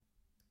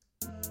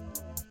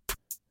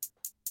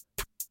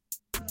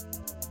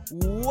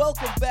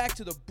Welcome back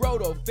to the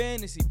Brodo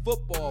Fantasy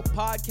Football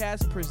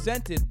Podcast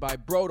presented by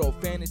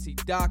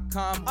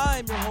BrodoFantasy.com.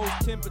 I'm your host,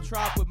 Tim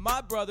Petrop, with my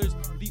brothers,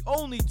 the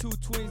only two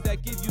twins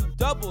that give you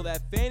double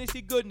that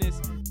fantasy goodness,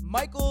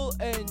 Michael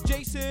and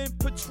Jason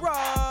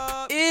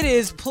Petrop. It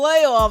is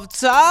playoff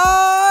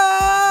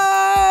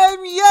time!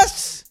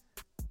 Yes!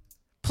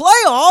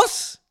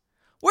 Playoffs?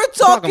 We're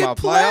talking about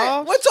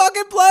playoffs? We're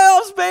talking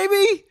playoffs,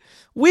 baby!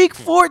 Week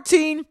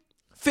 14,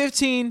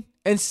 15,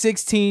 and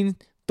 16.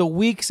 The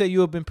weeks that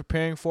you have been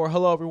preparing for.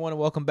 Hello, everyone, and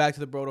welcome back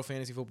to the Brodo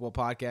Fantasy Football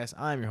Podcast.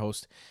 I'm your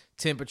host,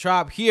 Tim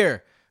Petrop,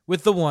 here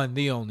with the one,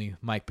 the only,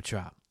 Mike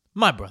Petrop,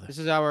 my brother. This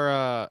is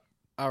our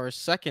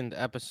second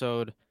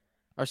episode,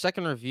 our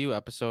second review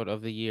episode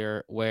of the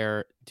year,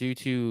 where due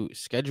to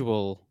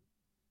schedule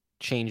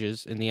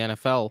changes in the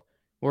NFL,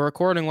 we're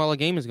recording while a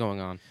game is going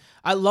on.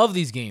 I love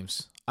these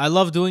games. I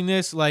love doing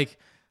this. Like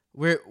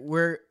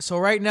so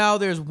right now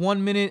there's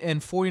 1 minute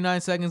and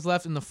 49 seconds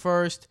left in the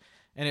first.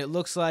 And it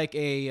looks like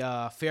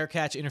a fair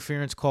catch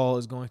interference call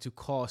is going to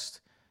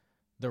cost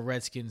the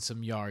Redskins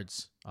some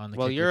yards on the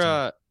kick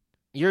return.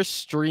 You're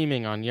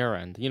streaming on your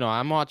end. You know,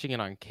 I'm watching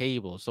it on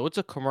cable, so it's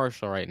a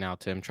commercial right now,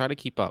 Tim. Try to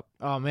keep up.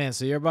 Oh, man,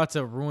 so you're about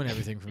to ruin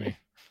everything for me.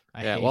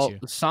 I hate you.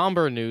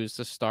 Somber news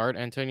to start.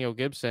 Antonio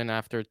Gibson,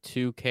 after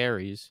 2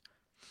 carries,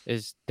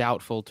 is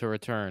doubtful to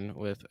return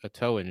with a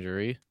toe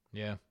injury.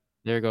 Yeah.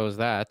 There goes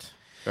that.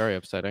 Very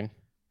upsetting.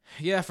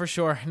 Yeah, for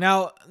sure.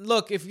 Now,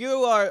 look, if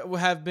you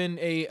have been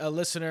a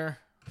listener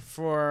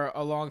for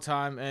a long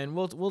time, and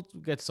we'll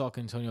get to talk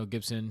Antonio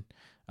Gibson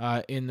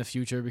in the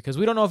future because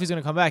we don't know if he's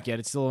going to come back yet.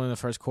 It's still in the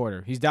first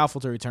quarter. He's doubtful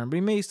to return, but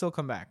he may still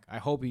come back. I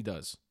hope he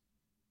does.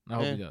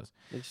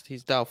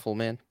 He's doubtful,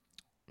 man.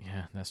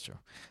 Yeah, that's true.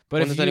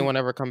 But when does anyone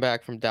ever come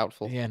back from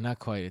doubtful? Yeah, not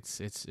quite.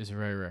 It's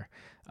very rare.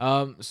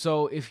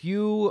 So if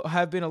you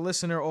have been a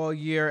listener all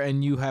year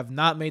and you have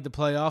not made the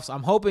playoffs,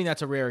 I'm hoping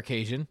that's a rare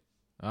occasion.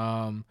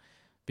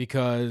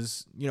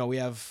 Because, you know,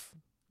 I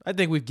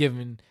think we've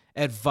given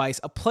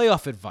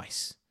playoff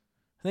advice.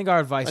 I think our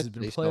advice has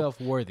been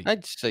playoff worthy.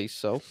 I'd say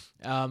so.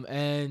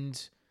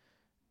 And,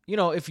 you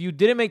know, if you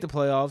didn't make the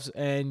playoffs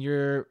and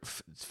you're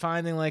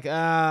finding like,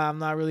 I'm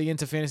not really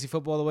into fantasy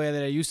football the way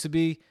that I used to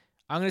be,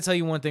 I'm going to tell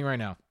you one thing right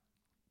now.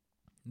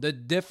 The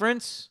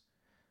difference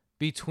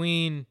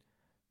between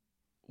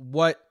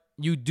what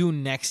you do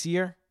next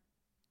year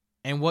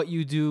and what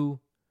you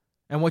do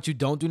and what you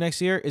don't do next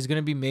year is going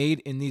to be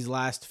made in these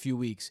last few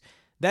weeks.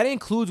 That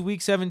includes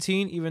Week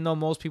 17, even though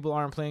most people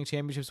aren't playing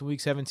championships in Week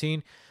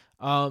 17.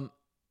 That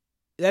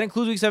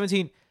includes Week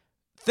 17.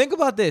 Think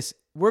about this.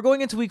 We're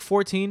going into Week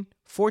 14,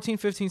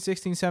 15,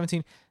 16,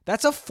 17.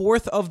 That's a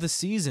fourth of the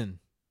season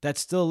that's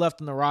still left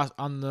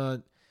on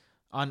the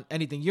on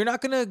anything. You're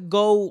not going to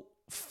go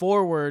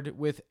forward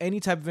with any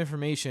type of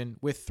information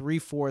with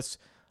 3/4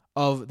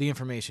 of the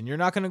information. You're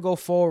not going to go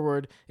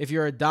forward if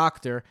you're a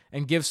doctor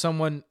and give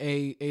someone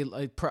a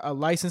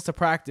license to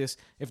practice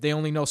if they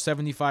only know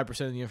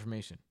 75% of the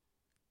information.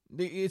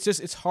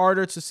 It's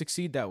harder to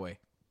succeed that way.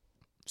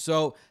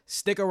 So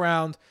stick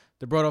around.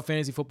 The Brodo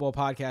Fantasy Football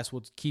Podcast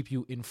will keep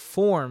you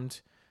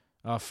informed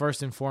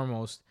first and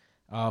foremost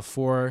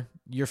for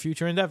your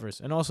future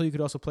endeavors. And also you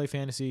could also play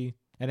fantasy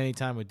at any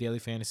time with Daily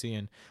Fantasy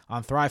and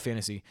on Thrive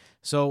Fantasy.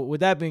 So with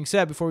that being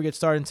said, before we get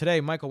started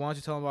today, Michael, why don't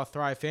you tell them about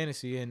Thrive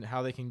Fantasy and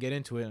how they can get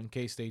into it in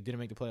case they didn't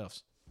make the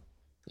playoffs?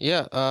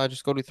 Yeah,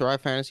 just go to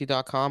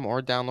thrivefantasy.com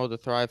or download the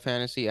Thrive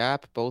Fantasy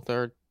app. Both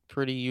are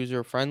pretty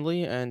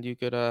user-friendly, and you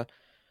could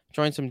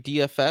join some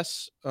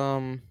DFS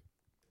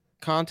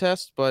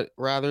contests, but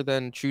rather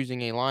than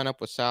choosing a lineup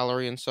with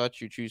salary and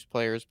such, you choose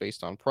players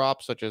based on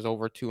props, such as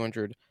over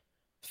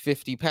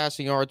 250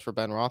 passing yards for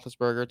Ben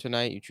Roethlisberger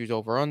tonight. You choose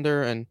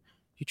over-under, and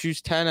you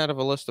choose 10 out of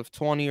a list of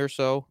 20 or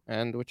so,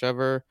 and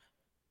whichever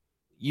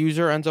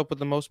user ends up with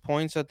the most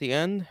points at the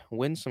end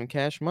wins some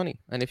cash money.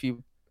 And if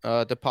you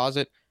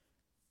deposit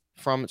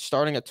from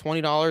starting at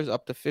 $20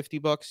 up to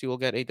 $50, you will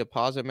get a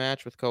deposit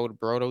match with code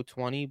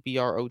BROTO20,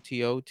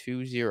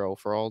 BROTO20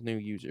 for all new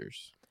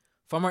users.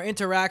 From our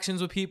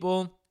interactions with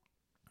people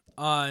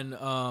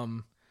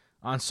on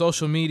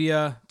social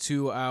media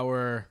to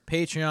our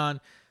Patreon,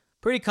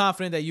 pretty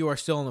confident that you are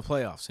still in the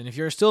playoffs. And if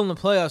you're still in the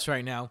playoffs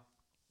right now,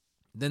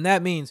 then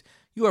that means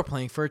you are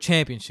playing for a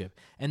championship.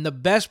 And the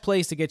best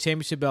place to get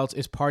championship belts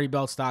is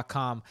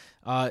partybelts.com.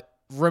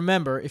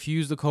 Remember, if you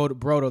use the code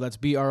BROTO, that's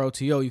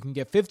BROTO, you can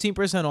get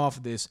 15%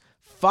 off this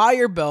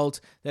fire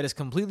belt that is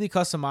completely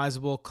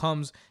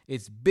customizable.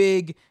 It's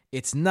big,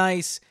 it's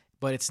nice,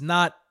 but it's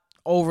not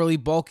overly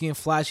bulky and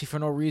flashy for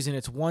no reason.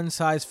 It's one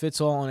size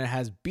fits all, and it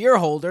has beer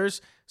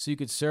holders so you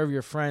could serve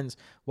your friends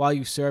while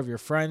you serve your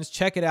friends.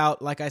 Check it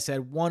out. Like I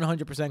said,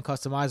 100%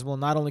 customizable.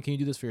 Not only can you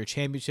do this for your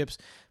championships,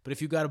 but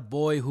if you got a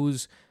boy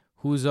whose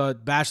a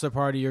bachelor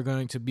party you're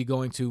going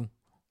to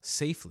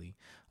safely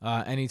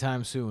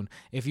anytime soon.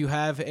 If you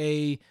have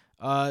a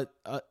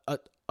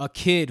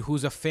kid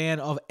who's a fan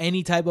of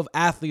any type of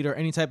athlete or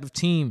any type of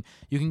team,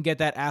 you can get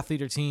that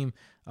athlete or team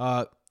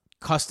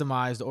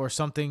customized or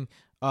something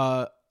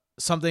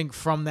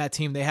from that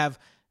team. They have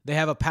They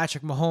have a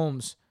Patrick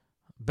Mahomes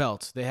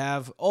belt. They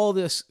have all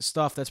this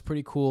stuff that's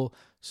pretty cool.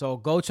 So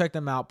go check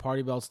them out,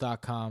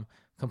 partybelts.com,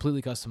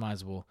 completely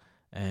customizable,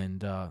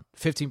 and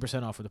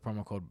 15% off with the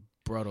promo code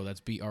BROTO. That's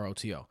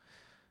BROTO.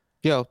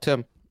 Yo,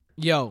 Tim,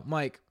 Yo,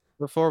 Mike.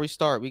 before we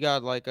start, we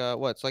got like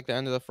it's like the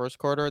end of the first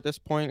quarter at this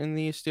point in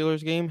the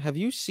Steelers game. Have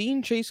you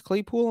seen Chase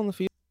Claypool on the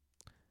field?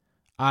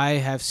 I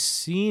have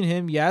seen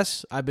him,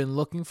 yes. I've been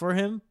looking for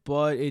him,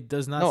 but it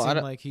does not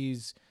seem like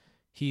he's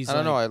I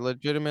don't know. I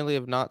legitimately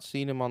have not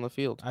seen him on the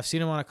field. I've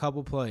seen him on a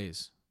couple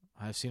plays.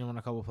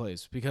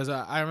 Because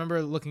I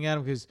remember looking at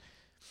him because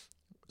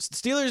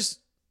Steelers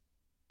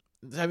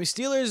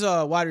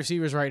wide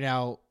receivers right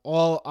now,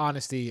 all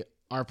honesty,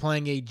 are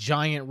playing a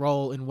giant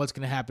role in what's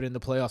going to happen in the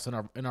playoffs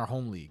in our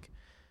home league.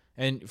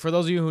 And for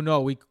those of you who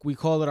know, we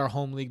call it our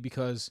home league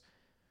because,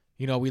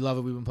 we love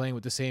it. We've been playing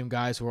with the same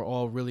guys who are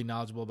all really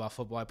knowledgeable about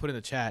football. I put in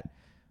the chat,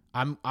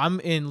 I'm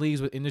in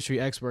leagues with industry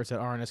experts that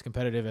aren't as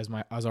competitive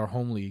as our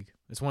home league.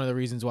 It's one of the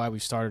reasons why we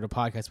started a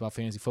podcast about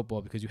fantasy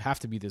football, because you have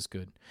to be this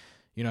good.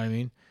 You know what I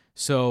mean?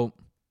 So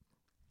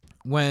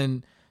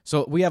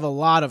we have a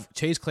lot of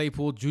Chase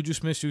Claypool, Juju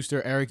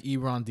Smith-Schuster, Eric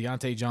Ebron,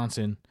 Deontay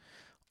Johnson,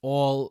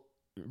 all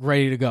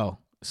ready to go.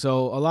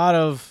 So a lot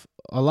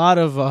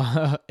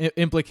of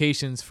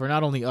implications for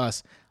not only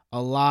us,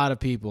 a lot of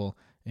people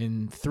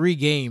in 3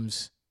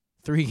 games.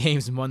 3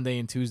 games Monday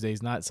and Tuesday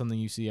is not something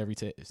you see every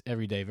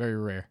day. Very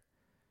rare.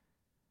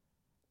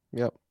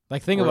 Yep.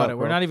 Like, think about it.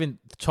 We're not even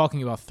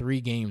talking about 3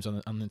 games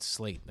on the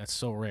slate. That's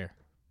so rare.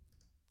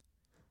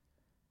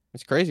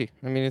 It's crazy.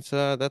 I mean, it's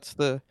that's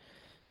the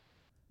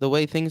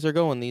way things are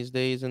going these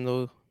days in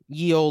the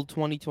ye old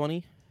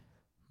 2020.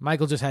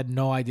 Michael just had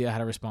no idea how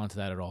to respond to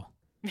that at all.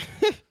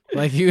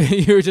 Like,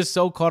 you were just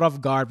so caught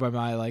off guard by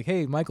my, like,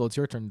 hey, Michael, it's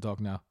your turn to talk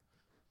now.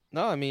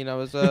 No, I mean, I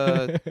was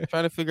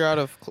trying to figure out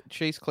if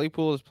Chase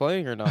Claypool is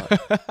playing or not.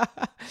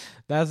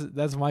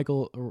 That's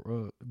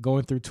Michael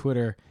going through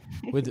Twitter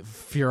with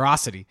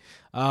ferocity.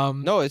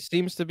 No, it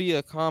seems to be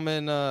a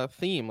common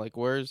theme. Like,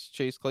 where's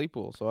Chase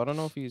Claypool? So I don't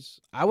know if he's.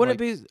 I wouldn't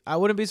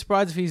be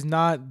surprised if he's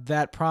not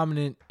that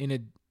prominent in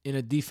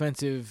a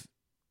defensive,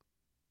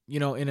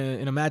 in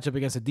a matchup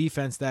against a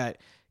defense that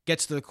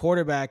gets to the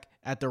quarterback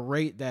at the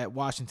rate that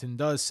Washington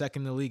does,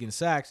 second in the league in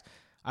sacks.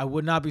 I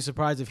would not be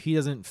surprised if he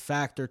doesn't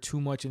factor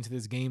too much into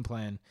this game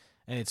plan,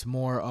 and it's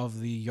more of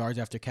the yards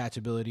after catch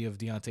ability of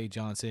Deontay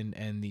Johnson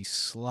and the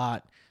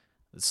slot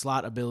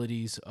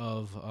abilities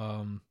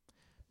of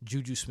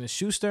Juju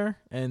Smith-Schuster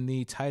and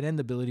the tight end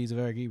abilities of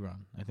Eric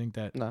Ebron. I think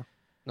that No,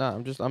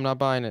 I'm not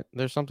buying it.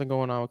 There's something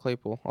going on with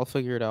Claypool. I'll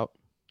figure it out.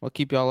 I'll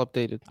keep y'all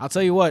updated. I'll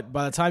tell you what,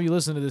 by the time you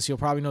listen to this, you'll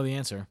probably know the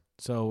answer.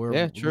 So we're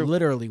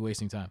literally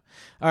wasting time.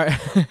 All right,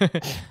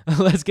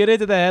 let's get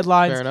into the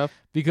headlines. Fair enough.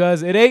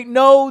 Because it ain't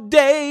no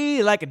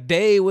day like a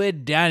day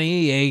with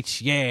Donnie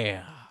H.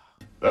 Yeah.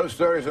 Those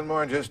stories and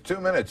more in just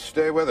 2 minutes.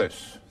 Stay with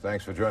us.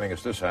 Thanks for joining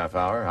us this half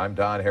hour. I'm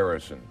Don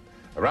Harrison.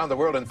 Around the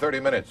world in 30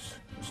 minutes.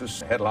 This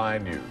is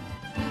Headline News.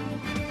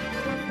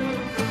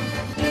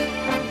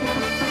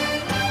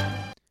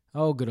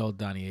 Oh, good old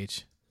Donnie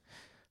H.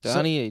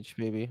 Donnie H,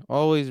 baby.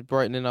 Always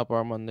brightening up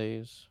our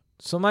Mondays.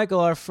 So, Michael,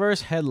 our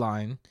first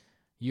headline,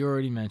 you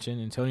already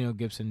mentioned, Antonio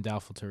Gibson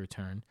doubtful to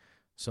return.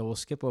 So we'll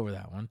skip over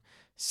that one.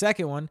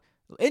 Second one,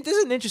 this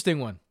is an interesting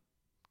one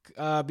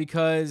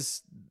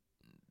because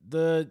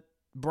the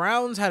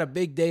Browns had a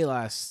big day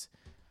this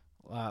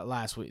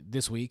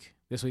week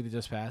that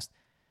just passed.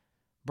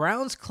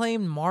 Browns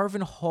claimed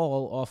Marvin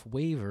Hall off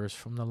waivers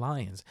from the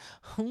Lions.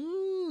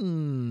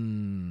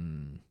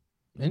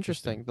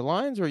 Interesting. The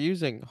Lions were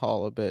using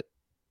Hall a bit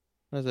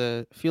as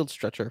a field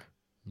stretcher.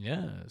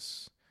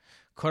 Yes.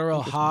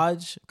 Cordell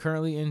Hodge,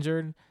 currently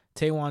injured.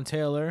 Taywan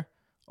Taylor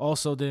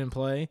also didn't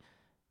play.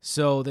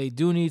 So they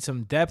do need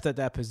some depth at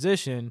that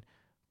position.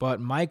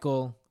 But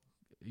Michael,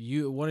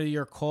 one of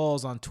your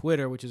calls on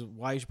Twitter, which is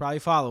why you should probably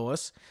follow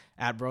us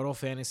at Broto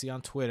Fantasy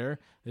on Twitter.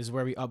 This is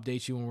where we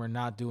update you when we're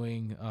not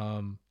doing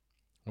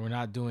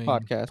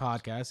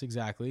podcasts.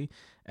 Exactly.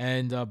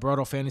 And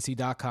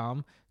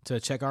BrotoFantasy.com to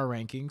check our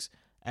rankings.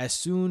 As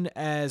soon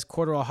as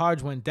Cordell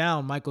Hodge went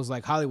down, Michael's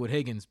like, Hollywood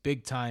Higgins,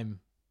 big time,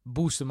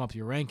 boost him up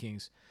your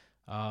rankings.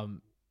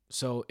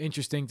 So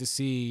interesting to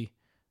see,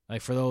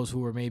 like, for those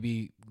who are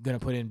maybe going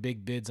to put in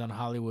big bids on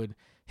Hollywood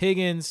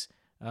Higgins,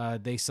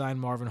 they signed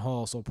Marvin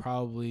Hall, so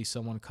probably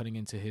someone cutting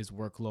into his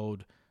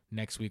workload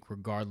next week,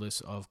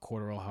 regardless of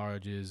Cordell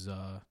Hodge's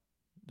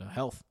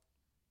health.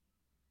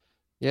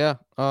 Yeah,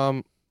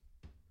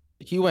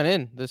 he went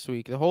in this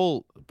week. The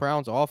whole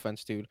Browns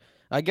offense, dude.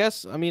 I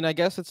guess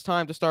it's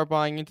time to start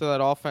buying into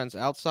that offense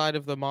outside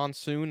of the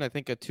monsoon. I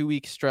think a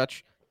 2-week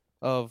stretch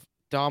of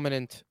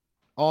dominant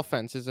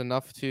offense is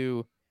enough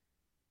to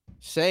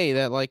say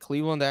that, like,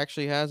 Cleveland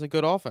actually has a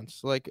good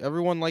offense. Like,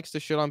 everyone likes to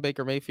shit on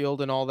Baker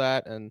Mayfield and all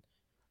that, and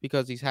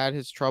because he's had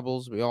his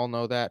troubles, we all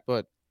know that,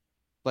 but,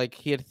 like,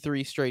 he had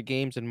 3 straight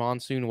games in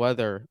monsoon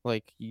weather.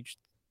 Like, you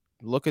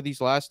look at these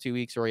last 2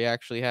 weeks where he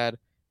actually had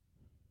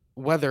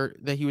weather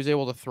that he was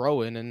able to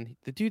throw in, and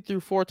the dude threw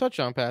 4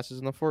 touchdown passes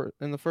in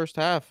the first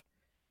half.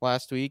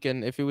 last week,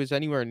 and if it was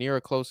anywhere near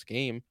a close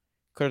game,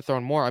 could have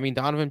thrown more. I mean,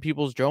 Donovan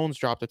Peoples-Jones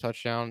dropped a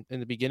touchdown in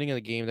the beginning of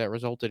the game that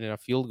resulted in a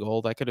field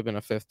goal. That could have been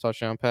a 5th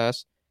touchdown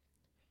pass.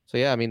 So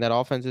yeah, I mean that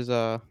offense is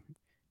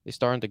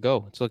starting to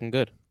go. It's looking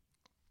good.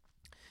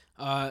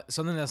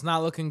 Something that's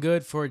not looking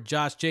good for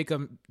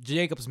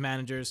Jacobs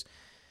managers.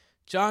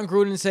 John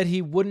Gruden said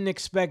he wouldn't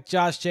expect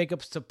Josh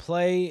Jacobs to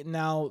play.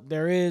 Now,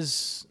 there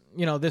is,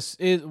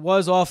 it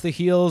was off the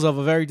heels of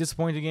a very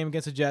disappointing game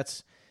against the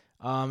Jets.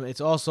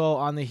 It's also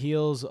on the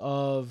heels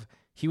of,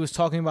 he was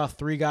talking about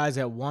 3 guys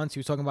at once. He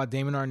was talking about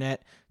Damon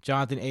Arnett,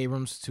 Jonathan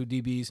Abrams, 2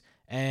 DBs,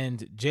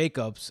 and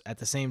Jacobs at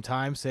the same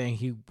time, saying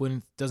he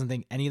doesn't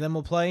think any of them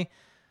will play.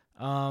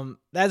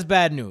 That's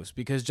bad news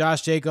because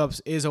Josh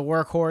Jacobs is a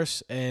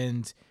workhorse,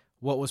 and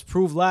what was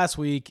proved last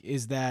week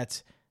is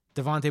that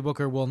Devontae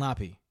Booker will not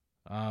be.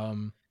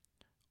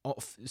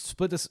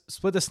 Split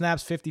the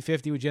snaps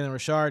 50-50 with Jalen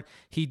Richard.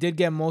 He did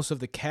get most of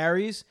the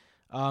carries.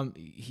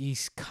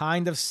 He's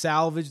kind of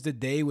salvaged the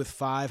day with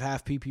 5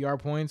 half PPR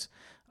points.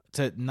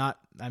 No.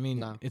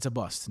 It's a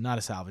bust, not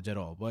a salvage at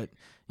all. But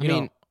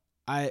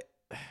I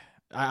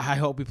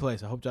hope he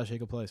plays. I hope Josh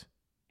Jacobs plays.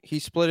 He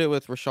split it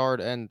with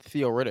Richard and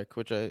Theo Riddick,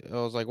 which I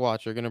was like,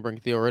 watch, you're gonna bring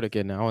Theo Riddick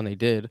in now, and they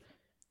did.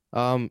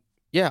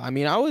 Yeah, I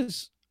mean, I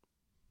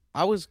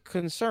was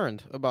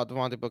concerned about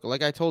Devontae Booker.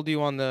 Like I told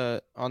you on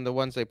the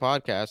Wednesday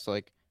podcast,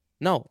 like,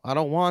 no, I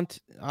don't want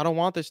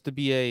this to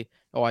be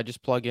I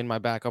just plug in my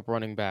backup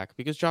running back,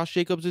 because Josh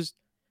Jacobs is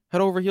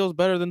head over heels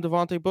better than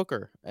Devontae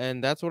Booker,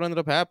 and that's what ended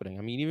up happening.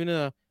 I mean, even in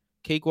a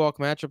cakewalk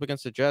matchup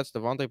against the Jets,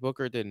 Devontae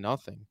Booker did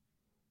nothing.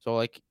 So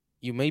like,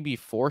 you may be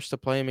forced to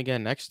play him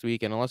again next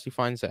week, and unless he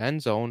finds the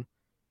end zone,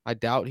 I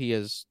doubt he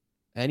has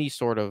any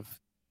sort of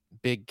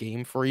big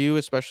game for you,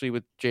 especially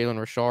with Jalen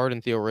Richard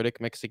and Theo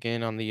Riddick mixing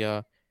in on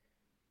the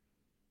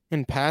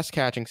in pass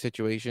catching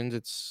situations.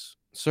 It's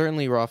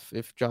certainly rough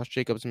if Josh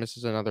Jacobs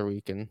misses another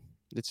week, and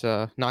it's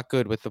not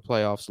good with the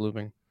playoffs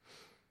looming.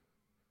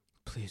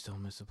 Please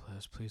don't miss the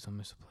playoffs. Please don't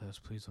miss the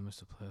playoffs. Please don't miss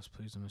the playoffs.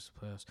 Please don't miss the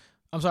playoffs.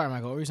 I'm sorry,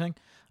 Michael. What were you saying?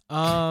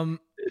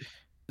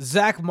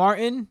 Zach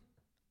Martin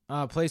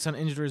placed on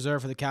injured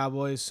reserve for the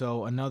Cowboys.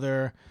 So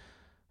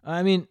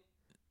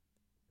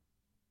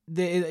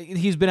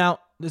he's been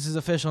out. This is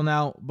official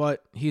now,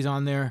 but he's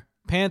on there.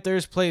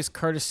 Panthers placed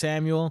Curtis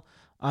Samuel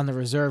on the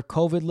reserve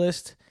COVID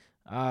list.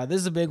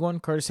 This is a big one.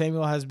 Curtis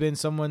Samuel has been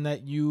someone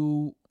that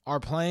you are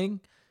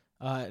playing.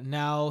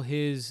 Now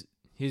his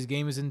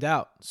game is in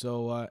doubt.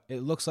 So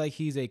it looks like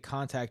he's a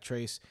contact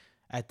trace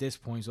at this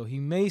point. So he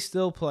may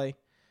still play,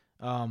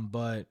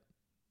 but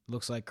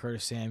looks like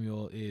Curtis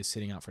Samuel is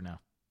sitting out for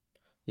now.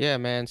 Yeah,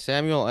 man.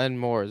 Samuel and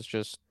Moore is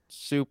just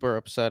super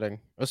upsetting,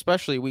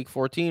 especially week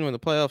 14 when the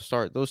playoffs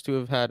start. Those two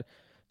have had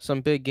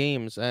some big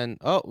games. And,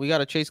 we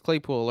got a Chase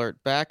Claypool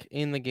alert back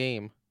in the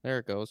game. There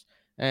it goes.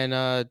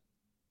 And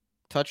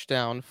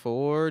touchdown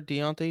for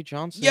Deontay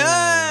Johnson.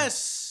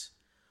 Yes!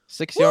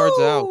 6 yards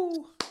out.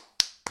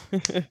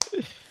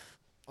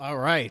 All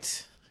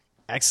right.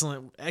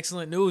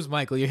 Excellent news,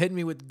 Michael. You're hitting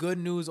me with good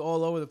news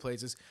all over the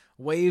place. It's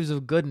waves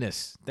of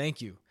goodness.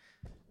 Thank you.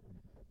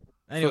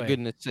 Anyway. For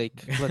goodness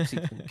sake, let's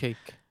eat some cake.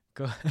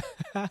 Go.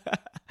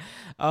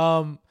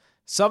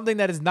 Something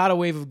that is not a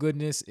wave of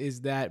goodness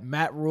is that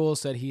Matt Rule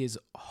said he is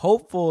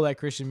hopeful that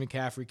Christian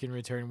McCaffrey can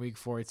return week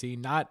 14.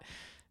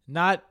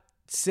 Not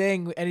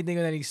saying anything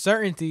with any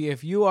certainty.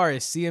 If you are a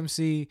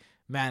CMC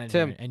manager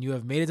Tim, and you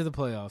have made it to the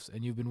playoffs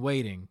and you've been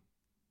waiting,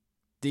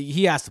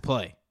 he has to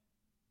play.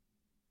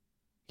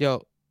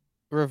 Yo,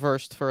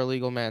 reversed for a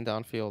legal man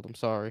downfield. I'm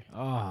sorry.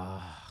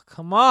 Oh,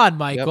 come on,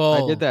 Michael.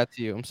 Yep, I did that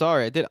to you. I'm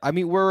sorry. I did. I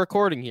mean, we're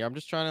recording here. I'm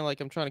just trying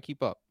to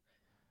keep up.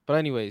 But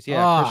anyways,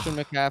 yeah,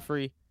 Christian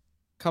McCaffrey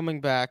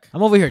coming back.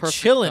 I'm over here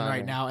chilling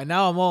right now, and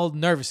now I'm all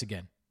nervous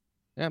again.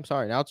 Yeah, I'm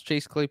sorry. Now it's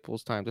Chase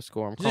Claypool's time to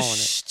score. I'm calling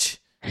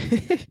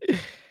it.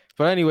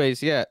 But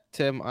anyways, yeah,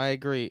 Tim, I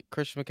agree.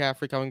 Christian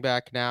McCaffrey coming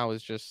back now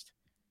is just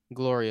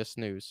glorious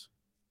news.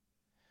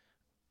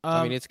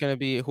 I mean, it's going to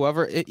be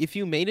whoever. If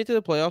you made it to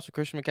the playoffs with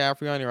Christian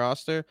McCaffrey on your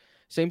roster,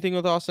 same thing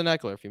with Austin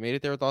Eckler. If you made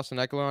it there with Austin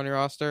Eckler on your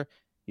roster,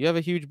 you have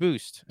a huge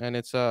boost. And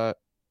it's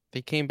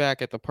they came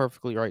back at the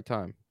perfectly right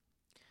time.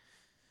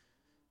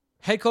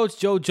 Head coach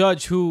Joe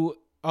Judge, who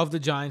of the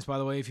Giants, by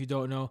the way, if you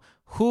don't know,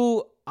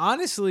 who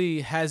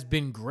honestly has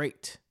been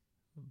great.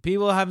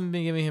 People haven't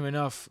been giving him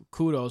enough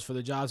kudos for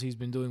the jobs he's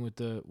been doing with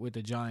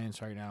the Giants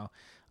right now.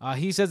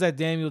 He says that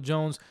Daniel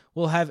Jones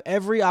will have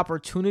every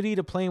opportunity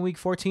to play in Week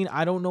 14.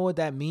 I don't know what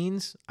that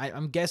means.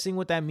 I'm guessing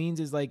what that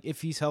means is like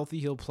if he's healthy,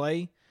 he'll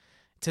play.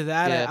 To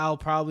that, yeah. I'll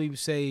probably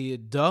say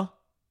duh.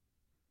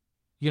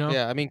 You know?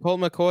 Yeah, I mean,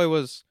 Colt McCoy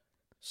was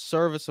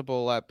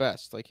serviceable at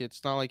best. Like,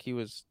 it's not like he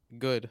was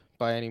good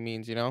by any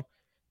means, you know?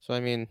 So,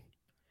 I mean,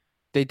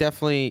 they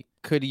definitely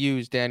could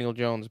use Daniel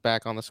Jones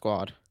back on the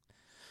squad.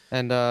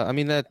 And, I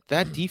mean,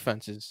 that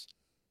defense is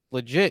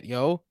legit,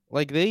 yo.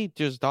 Like, they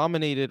just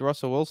dominated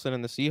Russell Wilson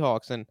and the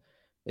Seahawks, and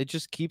it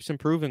just keeps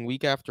improving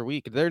week after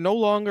week. They're no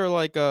longer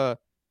like the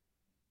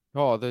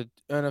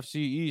NFC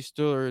East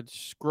or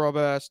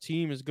scrub-ass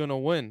team is going to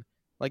win.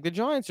 Like, the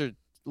Giants are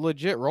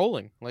legit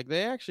rolling. Like,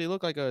 they actually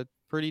look like a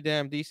pretty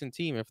damn decent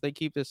team. If they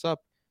keep this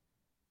up,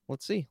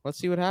 let's see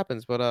what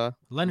happens. But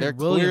Leonard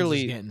Williams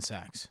is getting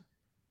sacks.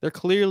 They're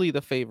clearly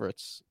the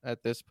favorites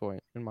at this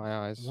point in my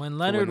eyes. When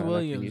Leonard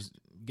Williams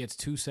gets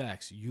 2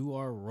 sacks, you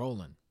are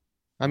rolling.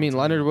 I mean,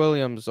 Leonard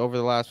Williams over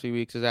the last few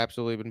weeks has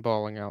absolutely been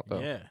balling out, though.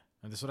 Yeah,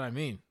 that's what I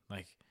mean.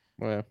 Like,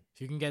 yeah.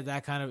 if you can get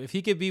that kind of, if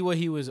he could be what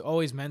he was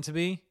always meant to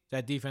be,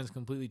 that defense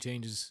completely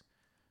changes.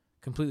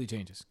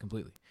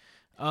 Completely.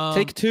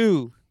 Take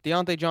 2.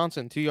 Deontay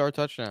Johnson, 2-yard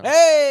touchdown.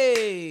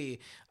 Hey!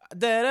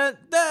 Da, da,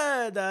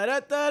 da, da,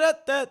 da,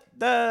 da,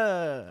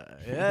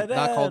 da.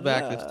 Not called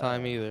back this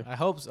time either. I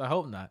hope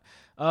not.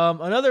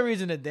 Another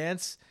reason to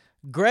dance.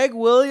 Greg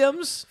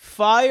Williams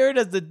fired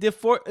as the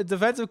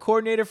defensive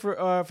coordinator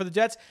for the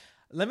Jets.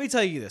 Let me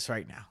tell you this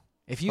right now.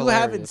 If you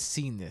haven't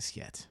seen this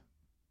yet,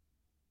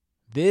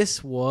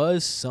 this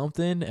was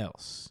something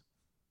else.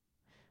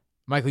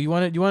 Michael, you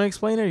want to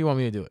explain it, or you want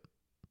me to do it?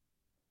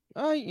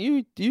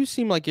 You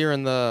seem like you're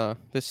in the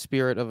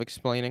spirit of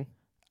explaining.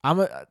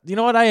 You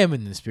know what? I am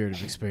in the spirit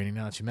of explaining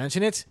now that you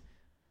mention it.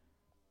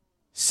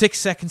 6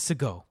 seconds to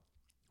go.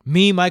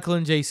 Me, Michael,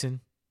 and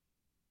Jason,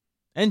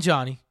 and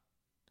Johnny,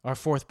 our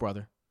fourth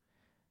brother.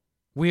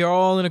 We are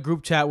all in a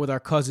group chat with our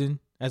cousin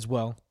as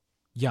well,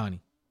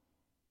 Yanni.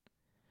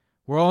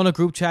 We're all in a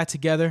group chat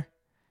together,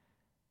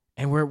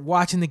 and we're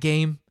watching the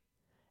game,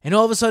 and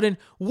all of a sudden,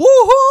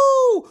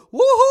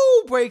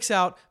 woohoo breaks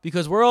out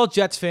because we're all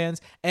Jets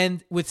fans,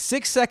 and with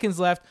 6 seconds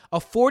left, a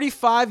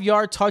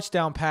 45-yard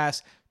touchdown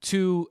pass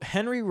to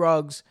Henry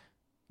Ruggs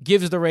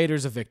gives the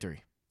Raiders a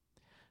victory.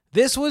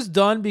 This was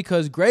done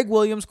because Greg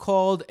Williams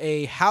called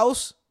a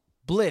house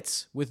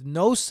blitz with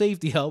no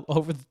safety help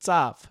over the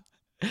top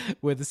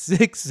with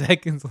 6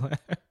 seconds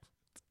left.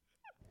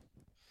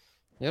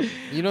 Yep.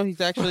 You know,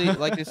 he's actually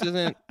like, this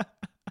isn't,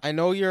 I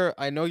know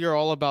you're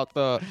all about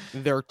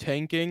they're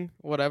tanking,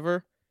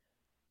 whatever.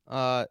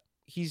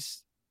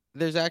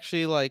 There's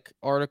actually like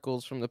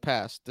articles from the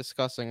past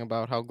discussing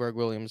about how Greg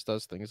Williams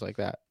does things like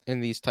that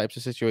in these types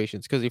of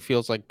situations because he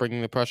feels like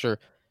bringing the pressure,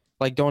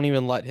 like don't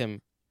even let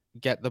him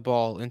get the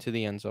ball into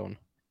the end zone.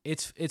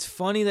 It's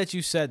funny that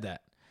you said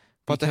that.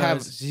 But to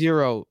have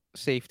zero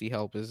safety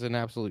help is an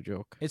absolute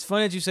joke. It's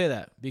funny that you say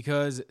that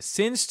because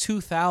since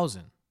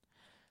 2000,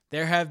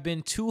 there have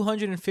been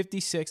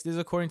 256, this is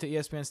according to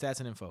ESPN Stats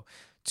and Info,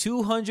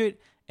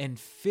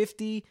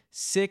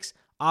 256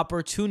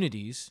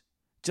 opportunities,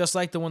 just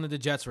like the one that the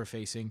Jets were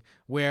facing,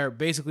 where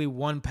basically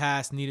one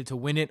pass needed to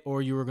win it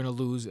or you were going to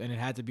lose, and it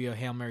had to be a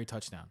Hail Mary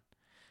touchdown.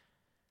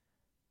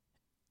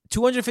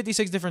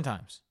 256 different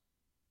times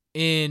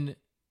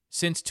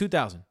since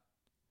 2000.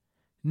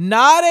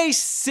 Not a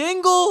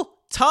single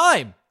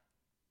time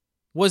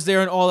was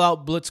there an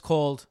all-out blitz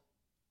called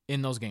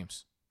in those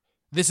games.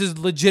 This is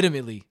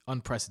legitimately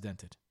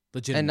unprecedented.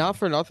 And not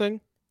for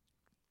nothing,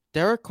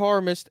 Derek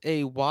Carr missed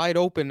a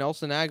wide-open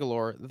Nelson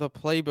Aguilar the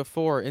play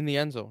before in the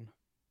end zone.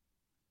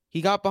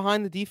 He got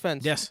behind the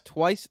defense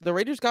twice. The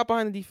Raiders got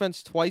behind the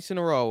defense twice in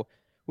a row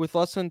with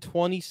less than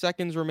 20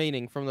 seconds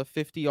remaining from the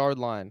 50-yard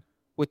line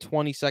with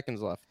 20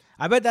 seconds left.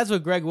 I bet that's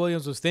what Greg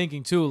Williams was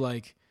thinking too.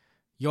 Like,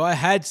 yo, I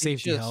had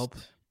safety help.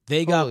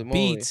 They got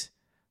beat.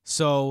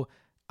 So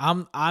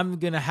I'm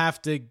going to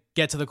have to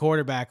get to the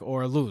quarterback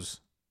or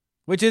lose.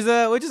 Which is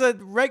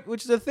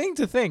a thing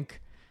to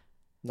think.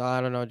 No,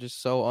 I don't know,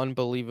 just so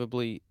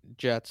unbelievably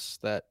Jets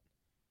that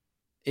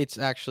it's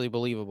actually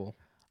believable.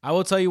 I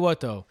will tell you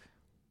what though.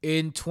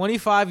 In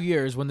 25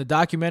 years, when the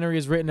documentary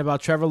is written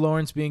about Trevor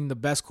Lawrence being the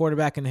best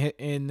quarterback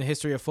in the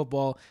history of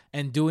football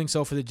and doing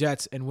so for the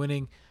Jets and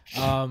winning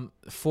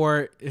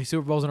 4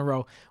 Super Bowls in a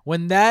row,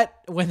 when that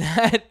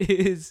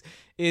is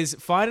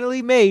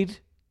finally made,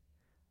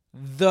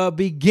 the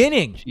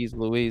beginning is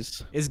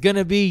going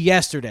to be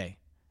yesterday.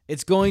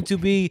 It's going to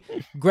be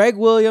Greg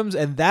Williams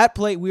and that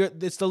play.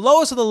 It's the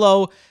lowest of the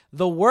low,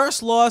 the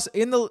worst loss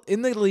in the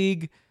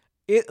league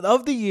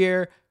of the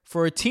year.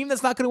 For a team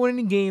that's not going to win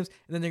any games,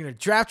 and then they're going to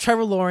draft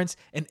Trevor Lawrence,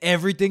 and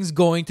everything's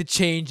going to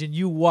change, and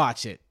you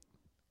watch it.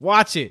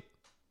 Watch it.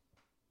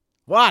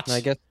 Watch.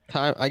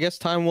 I guess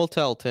time will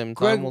tell, Tim.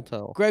 Time will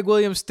tell. Greg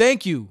Williams,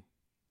 thank you.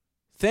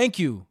 Thank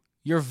you.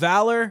 Your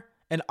valor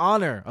and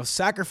honor of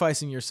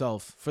sacrificing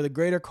yourself for the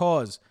greater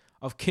cause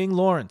of King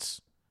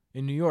Lawrence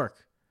in New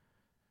York.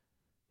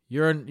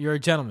 You're a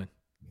gentleman.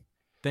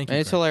 Thank you. And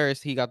it's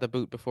hilarious he got the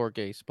boot before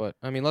Gase, but,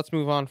 I mean, let's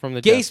move on from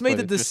the Gase made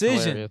the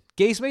decision.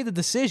 Gase made the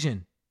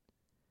decision.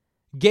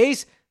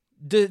 Gase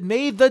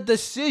made the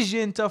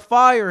decision to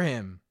fire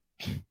him.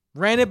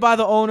 Ran it by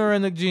the owner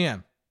and the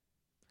GM.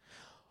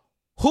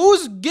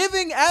 Who's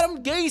giving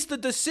Adam Gase the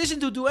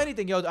decision to do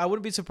anything? Yo, I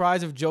wouldn't be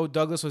surprised if Joe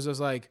Douglas was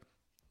just like,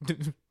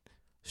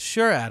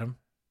 sure, Adam,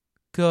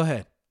 go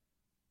ahead.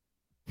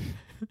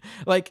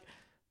 Like,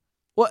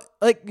 what?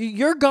 Like,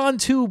 you're gone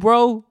too,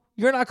 bro.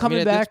 You're not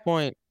coming back. At this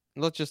point,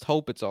 let's just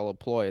hope it's all a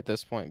ploy at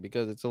this point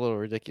because it's a little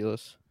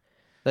ridiculous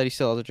that he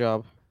still has a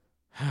job.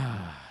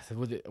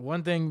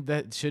 One thing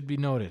that should be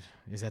noted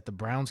is that the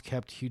Browns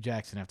kept Hugh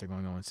Jackson after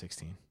going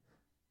 0-16.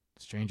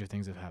 Stranger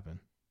things have happened.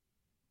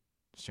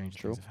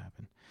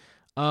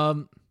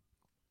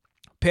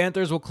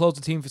 Panthers will close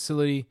the team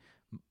facility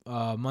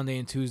Monday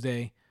and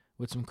Tuesday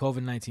with some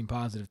COVID-19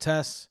 positive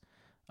tests.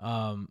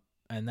 And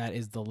that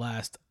is the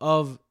last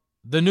of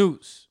the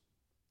news.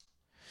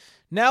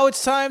 Now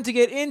it's time to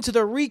get into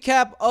the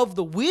recap of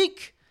the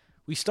week.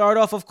 We start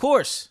off, of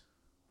course,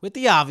 with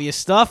the obvious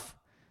stuff.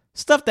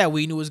 Stuff that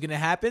we knew was going to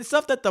happen.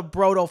 Stuff that the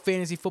Brodo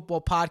Fantasy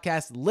Football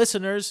Podcast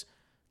listeners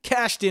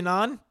cashed in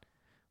on.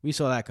 We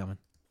saw that coming.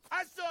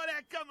 I saw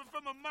that coming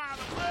from a mile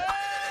away.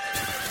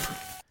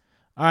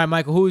 All right,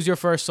 Michael, who was your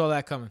first saw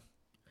that coming?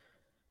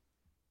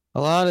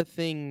 A lot of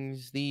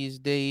things these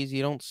days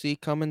you don't see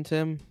coming,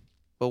 Tim.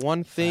 But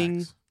one thing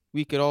Facts.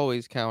 we could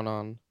always count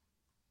on,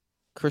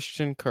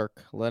 Christian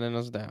Kirk letting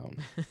us down.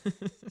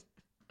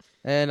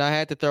 And I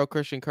had to throw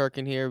Christian Kirk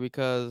in here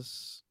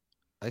because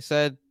I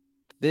said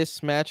this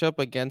matchup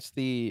against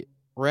the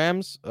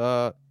Rams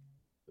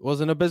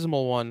was an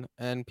abysmal one.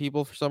 And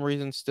people, for some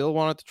reason, still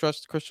wanted to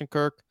trust Christian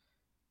Kirk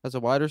as a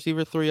wide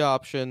receiver 3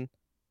 option.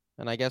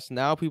 And I guess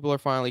now people are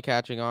finally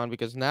catching on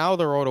because now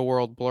the Roto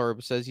World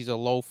blurb says he's a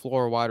low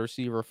floor wide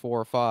receiver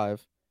 4 or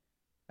 5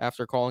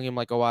 after calling him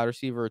like a wide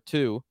receiver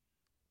 2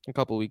 a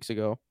couple weeks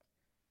ago.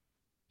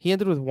 He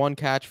ended with 1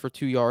 catch for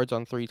 2 yards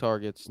on 3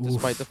 targets,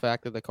 despite the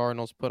fact that the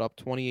Cardinals put up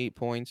 28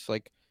 points.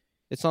 Like,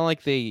 it's not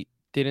like they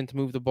didn't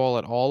move the ball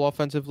at all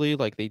offensively.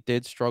 Like, they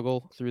did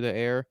struggle through the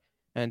air,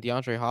 and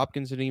DeAndre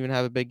Hopkins didn't even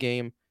have a big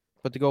game.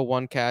 But to go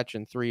 1 catch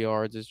and 3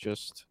 yards is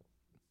just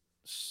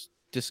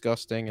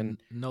disgusting,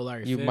 and No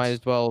Larry you Fitz. might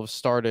as well have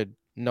started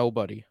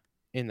nobody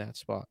in that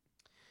spot.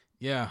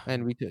 Yeah.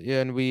 And we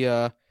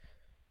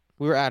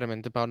were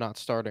adamant about not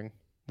starting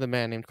the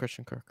man named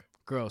Christian Kirk.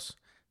 Gross.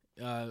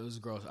 It was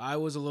gross. I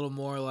was a little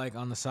more like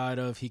on the side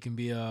of he can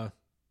be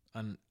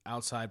an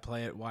outside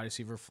play at wide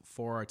receiver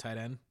 4 or tight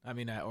end. I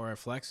mean, or a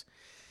flex.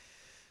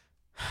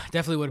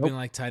 Definitely would have been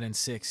like tight end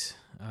 6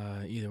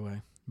 either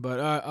way.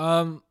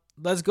 But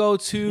let's go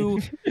to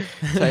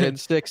Tight end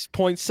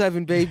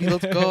 6.7, baby.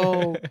 Let's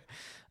go.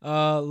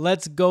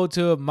 let's go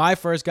to my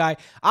first guy.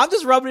 I'm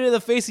just rubbing it in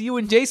the face of you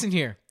and Jason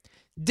here.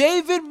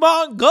 David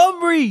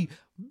Montgomery.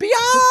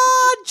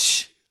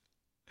 Biatch.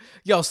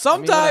 Yo, I mean,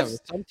 sometimes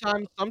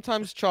whatever.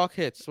 Sometimes chalk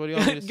hits. What do you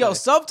want me to say? yo,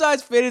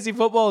 sometimes fantasy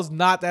football is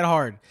not that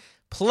hard.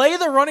 Play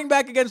the running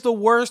back against the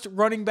worst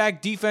running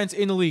back defense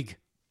in the league.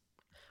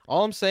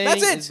 All I'm saying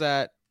That's it.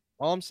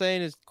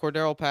 is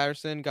Cordero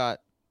Patterson got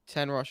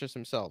 10 rushes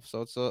himself,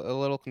 so it's a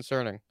little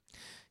concerning.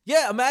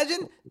 Yeah,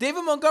 imagine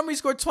David Montgomery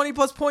scored 20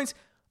 plus points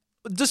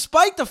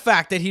despite the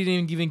fact that he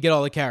didn't even get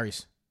all the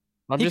carries.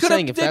 I'm He just coulda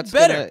saying if did that's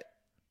better.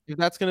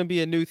 gonna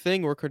be a new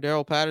thing where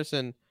Cordero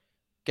Patterson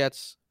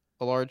gets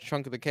a large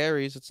chunk of the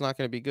carries, it's not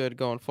going to be good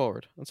going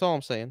forward. That's all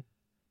I'm saying.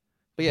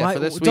 But yeah, Why- for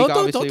this week, don't-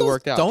 obviously don't- it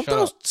worked out. Don't Shut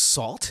throw up.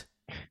 salt.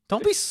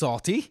 Don't be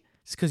salty.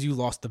 It's because you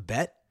lost the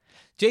bet.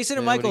 Jason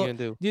and Yeah, what are Michael, you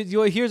gonna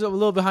do? here's a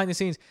little behind the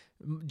scenes.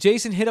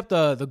 Jason hit up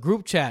the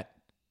group chat,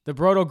 the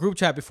Brodo group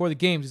chat before the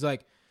games. He's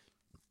like,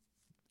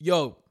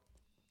 yo,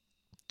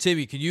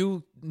 Timmy, can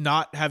you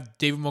not have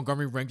David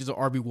Montgomery ranked as an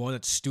RB1?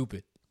 That's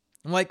stupid.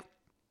 I'm like,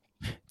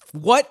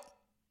 what?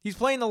 He's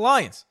playing the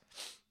Lions.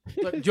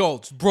 Like, yo,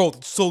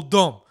 it's so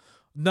dumb.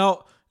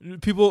 Now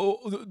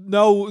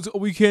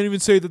we can't even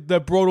say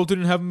that Brodo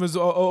didn't have him as a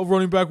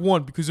running back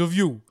 1 because of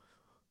you.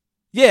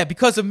 Yeah,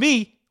 because of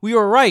me. We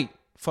were right,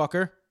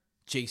 fucker.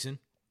 Jason.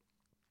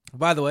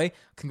 By the way,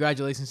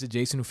 congratulations to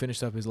Jason who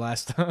finished up his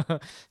last thing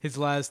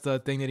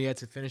that he had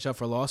to finish up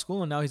for law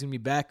school, and now he's gonna be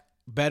back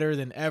better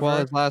than ever. Well,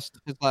 his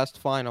last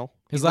final.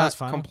 His He's last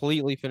not final?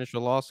 completely finished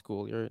with law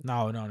school. You're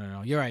No.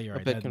 You're right. a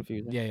bit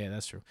confusing. Yeah,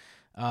 that's true.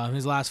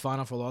 His last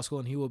final for law school,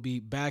 and he will be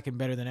back and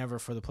better than ever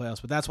for the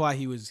playoffs. But that's why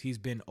he's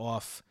been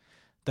off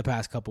the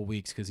past couple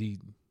weeks because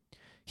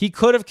he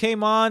could have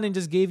came on and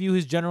just gave you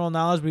his general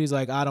knowledge, but he's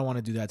like, I don't want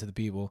to do that to the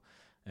people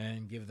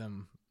and give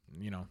them,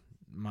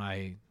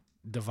 my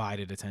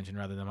divided attention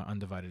rather than my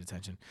undivided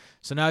attention.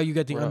 So now you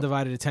get the Well-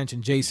 undivided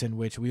attention, Jason,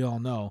 which we all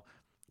know.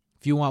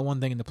 If you want one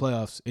thing in the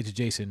playoffs, it's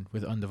Jason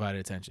with undivided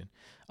attention.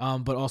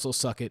 But also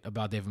suck it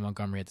about David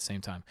Montgomery at the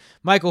same time.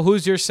 Michael,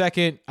 who's your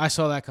second? I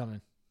saw that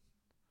coming.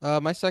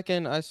 My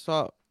second, I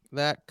saw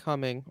that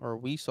coming, or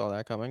we saw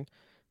that coming.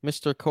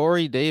 Mr.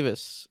 Corey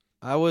Davis.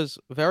 I was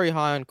very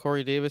high on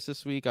Corey Davis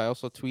this week. I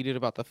also tweeted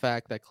about the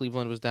fact that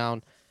Cleveland was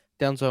down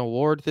Denzel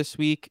Ward this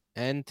week,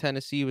 and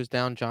Tennessee was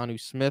down Jonnu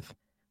Smith.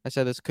 I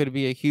said this could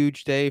be a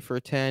huge day for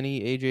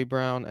Tanny, A.J.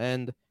 Brown,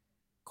 and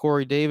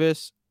Corey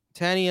Davis.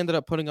 Tanny ended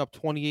up putting up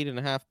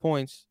 28.5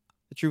 points,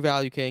 the true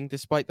value king,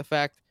 despite the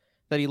fact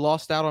that he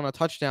lost out on a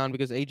touchdown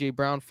because A.J.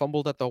 Brown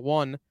fumbled at the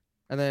 1,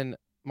 and then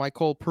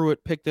Michael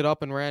Pruitt picked it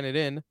up and ran it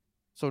in.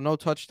 So no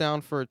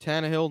touchdown for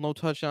Tannehill, no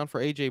touchdown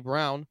for A.J.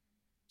 Brown.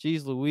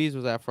 Jeez Louise,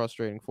 was that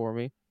frustrating for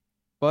me.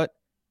 But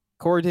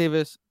Corey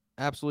Davis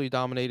absolutely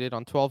dominated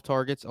on 12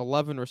 targets,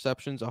 11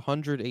 receptions,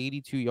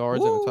 182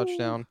 yards, and a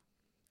touchdown.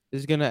 This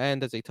is going to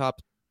end as a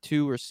top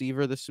 2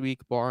 receiver this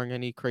week, barring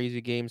any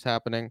crazy games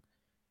happening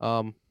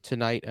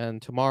tonight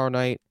and tomorrow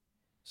night.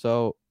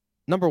 So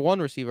number 1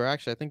 receiver,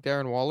 actually, I think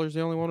Darren Waller's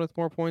the only one with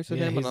more points than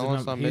Yeah, him, he's the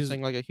unless I'm he's-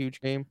 missing like a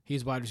huge game.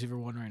 He's wide receiver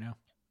 1 right now.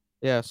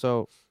 Yeah,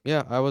 so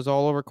yeah, I was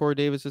all over Corey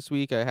Davis this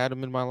week. I had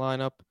him in my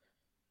lineup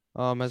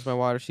as my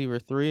wide receiver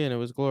 3, and it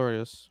was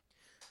glorious.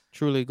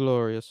 Truly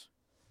glorious.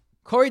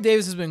 Corey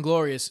Davis has been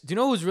glorious. Do you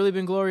know who's really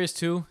been glorious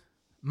too?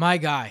 My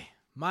guy,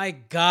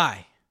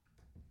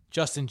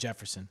 Justin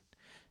Jefferson.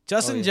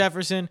 Justin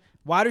Jefferson,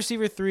 wide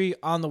receiver 3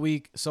 on the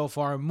week so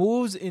far,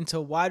 moves into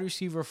wide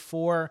receiver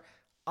 4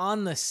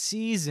 on the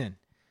season.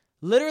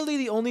 Literally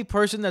the only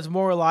person that's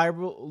more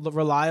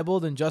reliable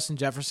than Justin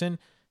Jefferson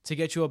to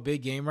get you a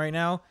big game right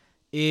now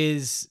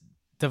is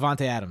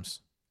Devontae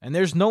Adams. And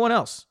there's no one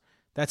else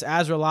that's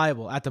as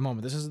reliable at the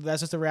moment.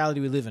 That's just the reality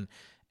we live in.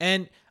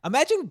 And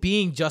imagine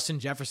being Justin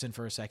Jefferson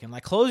for a second.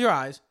 Like, close your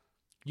eyes.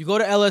 You go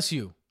to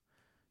LSU.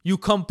 You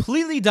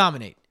completely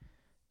dominate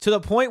to the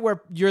point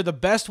where you're the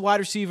best wide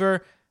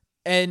receiver,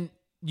 and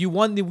you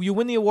win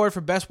the award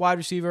for best wide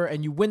receiver,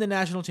 and you win the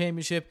national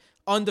championship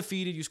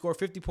undefeated. You score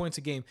 50 points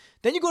a game.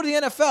 Then you go to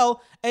the NFL,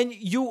 and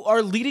you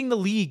are leading the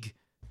league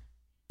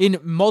in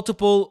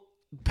multiple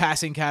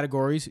passing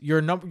categories.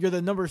 You're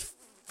the number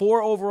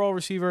 4 overall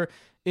receiver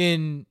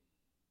in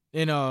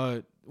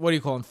what do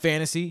you call them?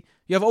 Fantasy.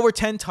 You have over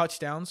 10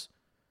 touchdowns.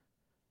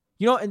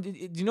 You know, and do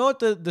you know what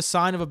the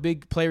sign of a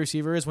big play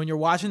receiver is when you're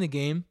watching the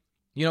game?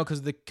 You know,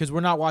 because we're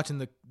not watching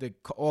the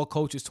all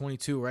coaches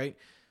 22, right?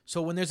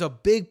 So when there's a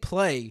big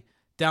play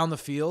down the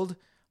field,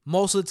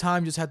 most of the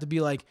time you just have to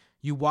be like,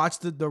 you watch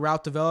the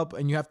route develop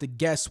and you have to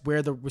guess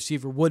where the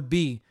receiver would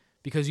be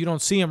because you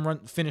don't see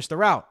him finish the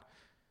route.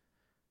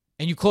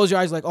 And you close your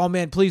eyes like, oh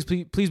man, please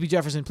be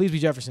Jefferson, please be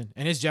Jefferson.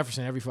 And it's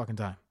Jefferson every fucking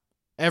time.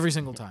 Every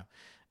single time.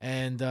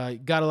 And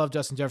gotta love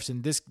Justin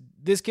Jefferson.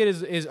 This kid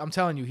is I'm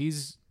telling you,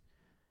 he's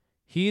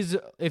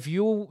if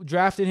you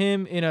drafted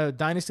him in a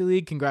dynasty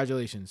league,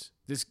 congratulations.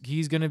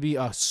 He's gonna be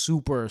a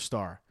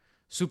superstar.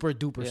 Super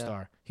duper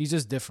star. He's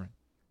just different.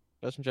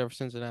 Justin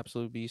Jefferson's an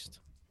absolute beast.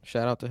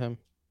 Shout out to him.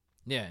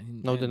 Yeah.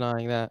 No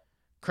denying that.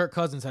 Kirk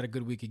Cousins had a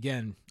good week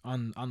again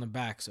on the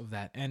backs of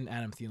that, and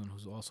Adam Thielen,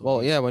 who's also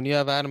Well, yeah, when you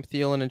have Adam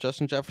Thielen and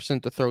Justin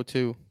Jefferson to throw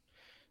to,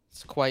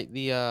 it's quite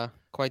the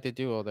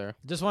duo there.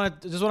 Just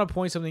want to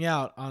point something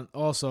out on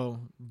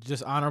also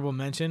just honorable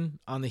mention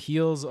on the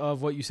heels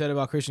of what you said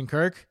about Christian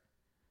Kirk.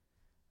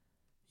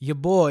 Your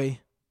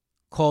boy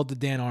called the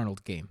Dan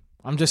Arnold game.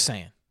 I'm just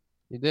saying.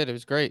 You did. It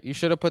was great. You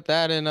should have put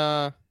that in.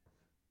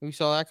 We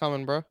saw that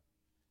coming, bro.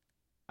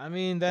 I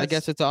mean, I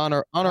guess it's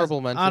an honorable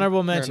mention.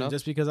 Honorable mention,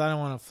 just because I don't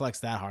want to flex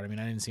that hard. I mean,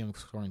 I didn't see him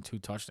scoring 2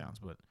 touchdowns,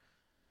 but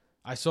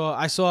I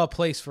saw a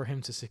place for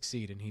him to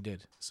succeed, and he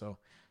did. So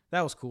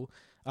that was cool.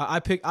 I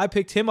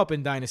picked him up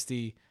in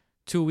Dynasty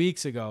 2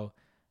 weeks ago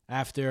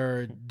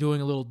after doing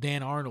a little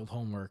Dan Arnold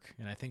homework,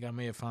 and I think I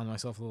may have found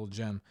myself a little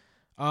gem.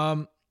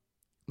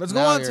 Let's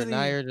go on to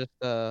now you're just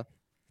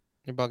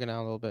you're bugging out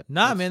a little bit.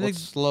 Nah, man, let's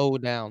slow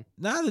down.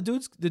 Nah, the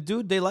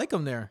dude, they like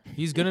him there.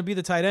 He's gonna be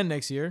the tight end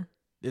next year.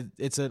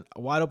 It's a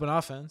wide open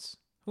offense.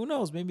 Who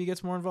knows? Maybe he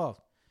gets more involved.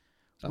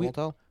 We'll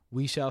tell.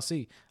 We shall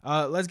see.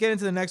 Let's get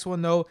into the next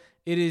one, though.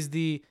 It is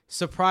the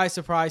surprise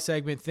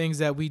segment, things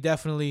that we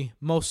definitely,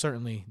 most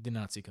certainly, did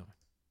not see coming.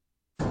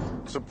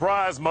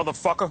 Surprise,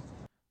 motherfucker.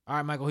 All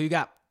right, Michael, who you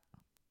got?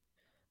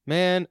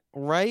 Man,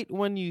 right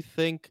when you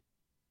think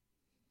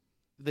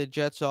the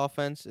Jets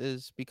offense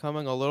is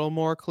becoming a little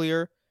more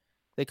clear,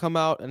 they come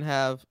out and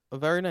have a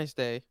very nice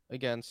day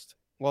against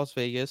Las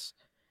Vegas.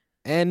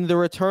 And the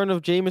return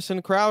of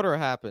Jamison Crowder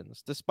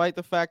happens, despite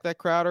the fact that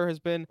Crowder has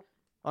been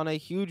on a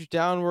huge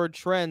downward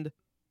trend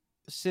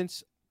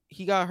since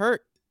he got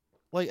hurt.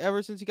 Like,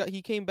 ever since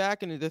he came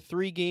back, and in the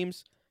 3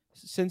 games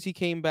since he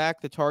came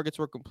back, the targets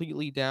were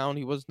completely down.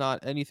 He was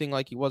not anything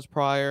like he was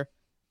prior.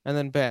 And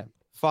then, bam,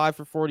 5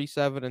 for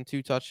 47 and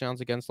 2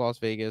 touchdowns against Las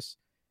Vegas.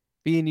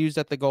 Being used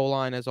at the goal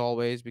line, as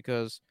always,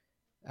 because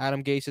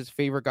Adam Gase's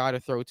favorite guy to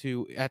throw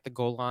to at the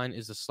goal line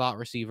is the slot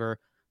receiver.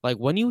 Like,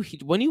 when you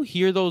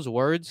hear those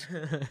words,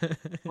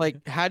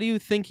 like, how do you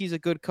think he's a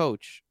good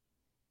coach?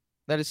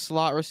 That his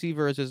slot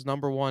receiver is his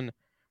number 1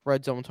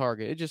 red zone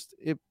target.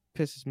 It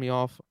pisses me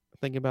off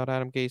thinking about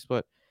Adam Gase.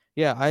 But,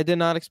 yeah, I did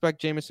not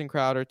expect Jamison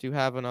Crowder to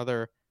have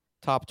another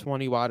top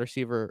 20 wide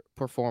receiver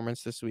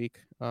performance this week.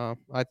 I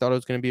thought it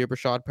was going to be a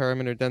Rashad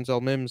Perriman or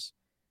Denzel Mims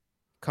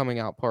coming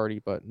out party.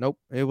 But, nope,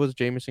 it was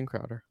Jamison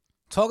Crowder.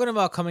 Talking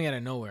about coming out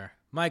of nowhere,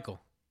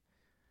 Michael,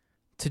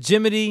 to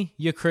Jiminy,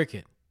 your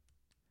cricket.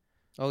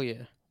 Oh,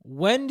 yeah.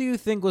 When do you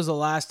think was the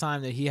last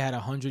time that he had a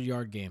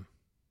 100-yard game?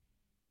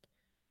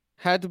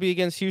 Had to be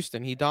against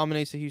Houston. He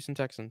dominates the Houston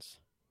Texans.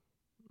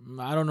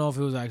 I don't know if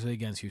it was actually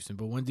against Houston,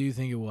 but when do you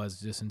think it was,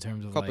 just in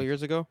terms of a couple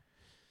years ago?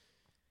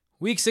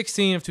 Week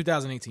 16 of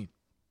 2018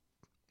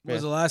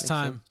 was the last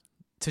time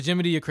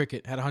Tajimity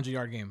Cricket had a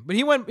 100-yard game. But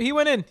he went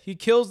in. He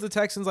kills the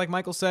Texans, like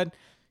Michael said.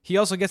 He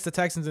also gets the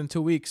Texans in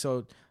 2 weeks.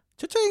 So,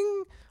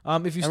 cha-ching!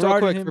 If you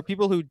started him, for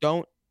people who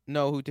don't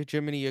know who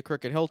Tajiminy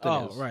Cricket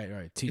Hilton is. Oh,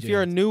 right. If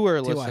you're a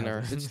newer T.Y.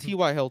 listener, Hilton. it's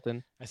T.Y.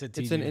 Hilton. I said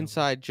It's an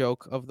inside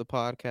joke of the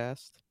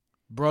podcast.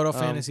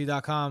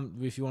 BrotoFantasy.com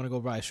if you want to go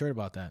buy a shirt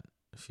about that.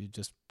 If you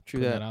just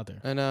put that out there.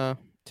 And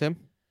Tim,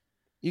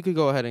 you could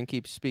go ahead and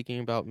keep speaking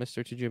about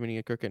Mr.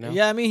 Tajiminy Cricket now.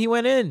 Yeah, I mean, he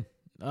went in.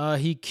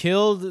 He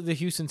killed the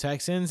Houston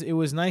Texans. It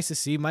was nice to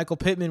see. Michael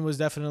Pittman was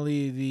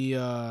definitely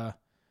the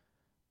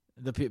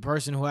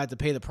person who had to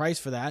pay the price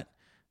for that.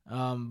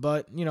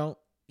 But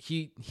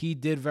he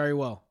did very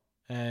well,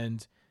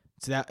 and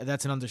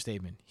that's an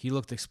understatement. He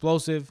looked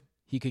explosive.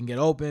 He can get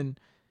open.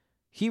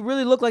 He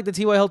really looked like the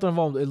T.Y. Hilton of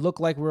old. It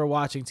looked like we were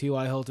watching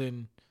T.Y.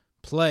 Hilton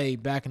play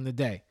back in the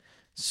day.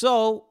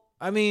 So,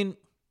 I mean,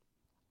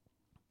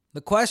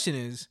 the question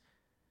is,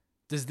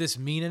 does this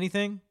mean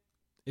anything?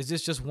 Is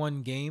this just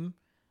one game?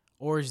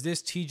 Or is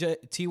this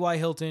T.Y.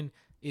 Hilton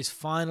is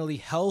finally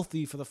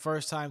healthy for the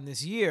first time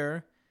this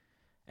year,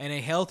 and a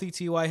healthy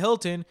T.Y.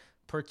 Hilton,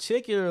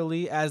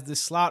 particularly as the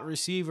slot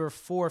receiver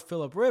for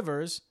Phillip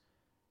Rivers,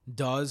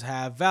 does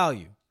have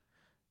value?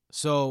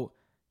 So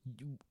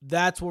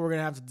that's what we're going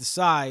to have to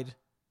decide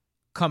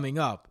coming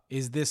up.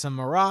 Is this a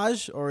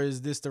mirage, or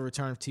is this the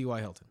return of T.Y.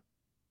 Hilton?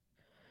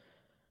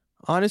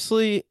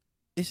 Honestly,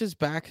 this is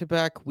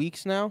back-to-back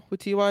weeks now with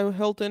T.Y.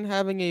 Hilton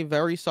having a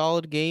very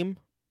solid game.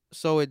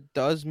 So it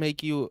does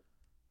make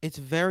it's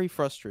very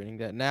frustrating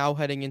that now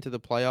heading into the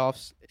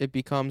playoffs, it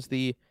becomes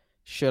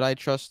should I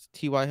trust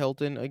T.Y.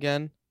 Hilton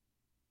again?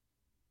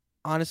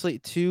 Honestly,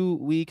 2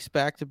 weeks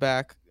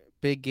back-to-back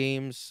big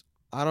games.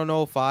 I don't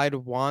know if I'd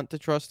want to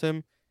trust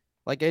him.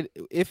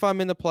 If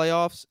I'm in the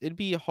playoffs, it'd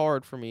be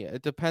hard for me.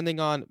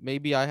 Depending on,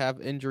 maybe I have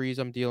injuries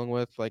I'm dealing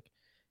with.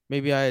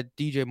 Maybe I had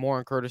DJ Moore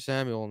and Curtis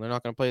Samuel, and they're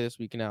not going to play this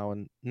week now,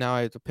 and now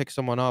I have to pick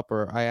someone up,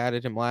 or I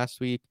added him last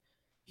week.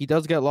 He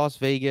does get Las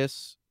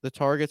Vegas. The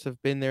targets have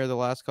been there the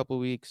last couple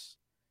of weeks.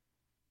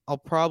 I'll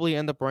probably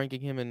end up ranking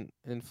him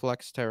in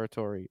flex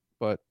territory,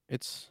 but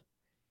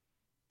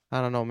I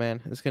don't know,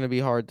 man. It's going to be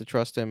hard to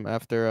trust him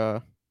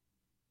after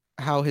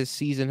how his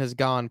season has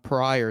gone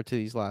prior to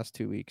these last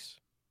 2 weeks.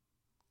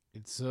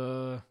 It's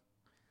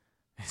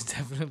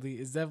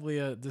definitely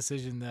a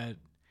decision that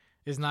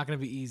is not going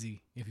to be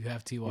easy if you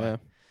have T.Y.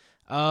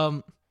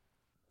 Yeah.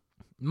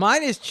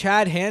 Mine is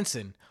Chad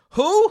Hansen.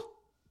 Who?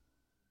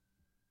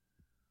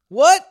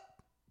 What?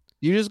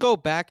 You just go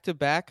back to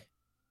back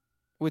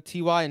with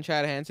T.Y. and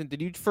Chad Hansen.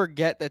 Did you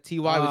forget that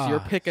T.Y. was your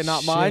pick and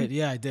not mine?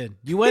 Yeah, I did.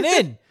 You went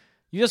in.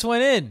 You just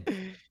went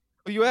in.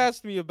 You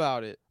asked me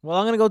about it. Well,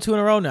 I'm going to go 2 in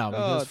a row now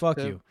because fuck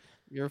Tim, you.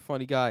 You're a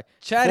funny guy.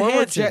 Chad Former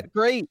Hansen.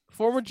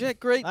 Former Jet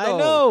great, though. I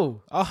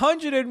know.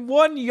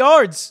 101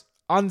 yards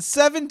on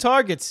 7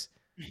 targets.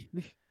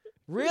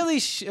 Really,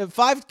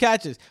 5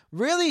 catches.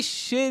 Really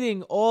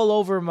shitting all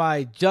over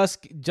my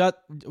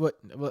what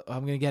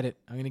I'm going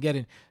to get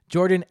it.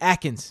 Jordan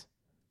Akins.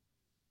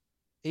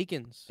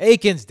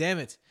 Akins, damn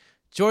it.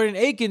 Jordan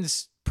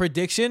Akins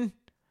prediction.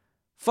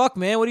 Fuck,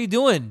 man, what are you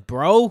doing,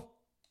 bro?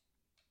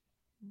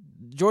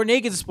 Jordan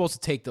Akins is supposed to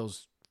take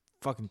those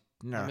fucking...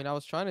 Nah. I mean, I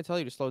was trying to tell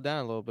you to slow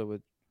down a little bit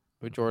with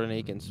Jordan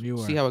Akins. You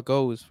were. See how it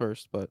goes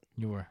first, but...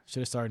 You were.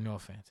 Should have started no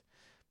offense.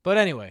 But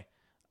anyway,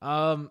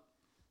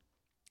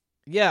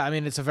 yeah, I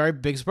mean, it's a very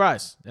big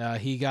surprise.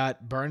 He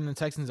got burned in the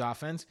Texans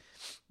offense.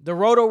 The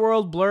Roto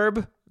World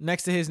blurb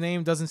next to his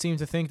name doesn't seem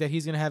to think that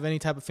he's going to have any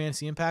type of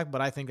fantasy impact,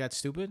 but I think that's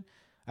stupid.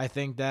 I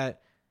think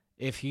that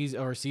if he's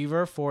a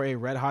receiver for a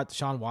red-hot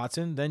Deshaun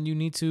Watson, then you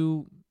need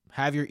to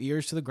have your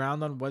ears to the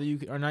ground on whether you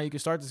or not you can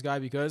start this guy,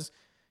 because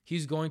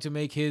he's going to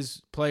make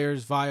his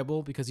players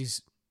viable because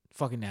he's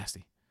fucking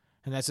nasty.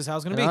 And that's just how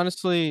it's going to be.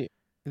 Honestly,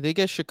 they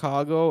get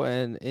Chicago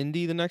and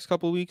Indy the next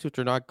couple of weeks, which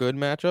are not good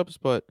matchups,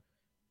 but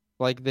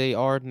they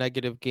are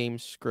negative game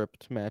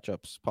script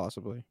matchups,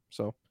 possibly.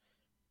 So,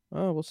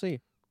 we'll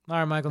see. All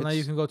right, Michael, now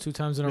you can go 2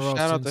 times in a row.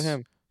 Shout out to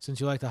him. Since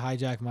you like to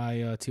hijack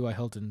my T.Y.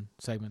 Hilton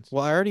segments.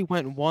 Well, I already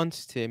went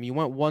once, Tim. You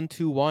went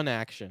 1-2-1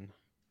 action.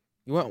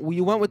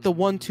 You went with the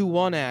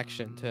 1-2-1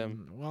 action,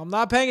 Tim. Well, I'm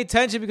not paying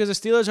attention because the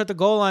Steelers are at the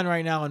goal line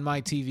right now in my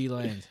TV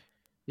land.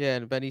 Yeah,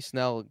 and Benny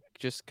Snell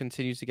just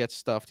continues to get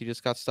stuffed. He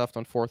just got stuffed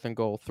on 4th and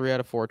goal. 3 out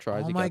of 4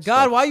 tries. Oh he my got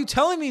God, stuffed. why are you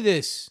telling me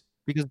this?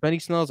 Because Benny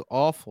Snell is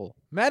awful.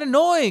 Mad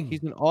annoying.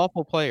 He's an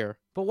awful player.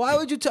 But why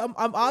would you tell?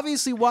 I'm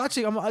obviously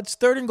watching. It's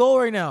 3rd and goal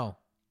right now.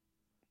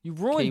 You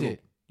ruined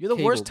it. You're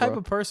the worst type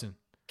of person.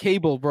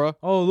 Cable, bro.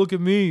 Oh, look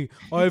at me.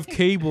 I have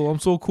cable. I'm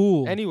so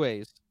cool.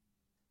 Anyways,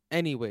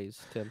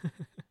 Tim.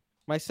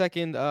 My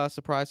second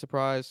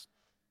surprise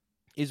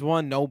is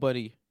one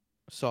nobody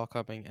saw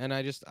coming, and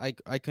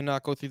I could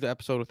not go through the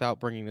episode without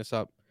bringing this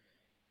up.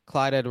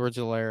 Clyde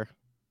Edwards-Helaire,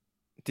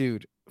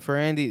 dude, for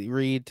Andy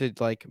Reid to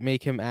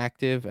make him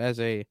active as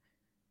a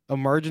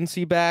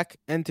emergency back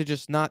and to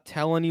just not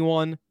tell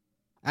anyone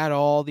at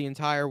all the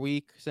entire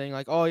week, saying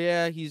oh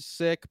yeah, he's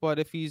sick, but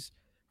if he's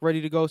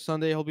ready to go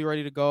Sunday, he'll be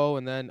ready to go,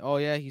 and then oh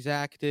yeah, he's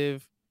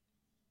active,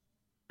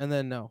 and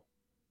then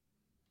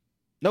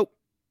nope,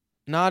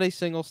 not a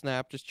single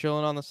snap, just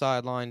chilling on the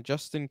sideline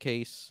just in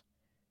case.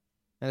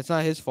 And it's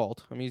not his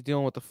fault. I mean, he's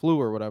dealing with the flu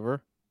or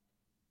whatever,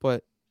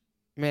 but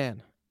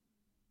man,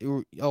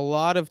 a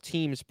lot of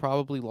teams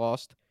probably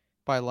lost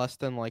by less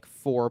than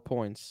 4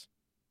 points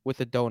with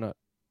a donut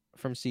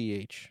from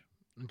CH.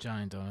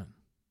 Giant donut.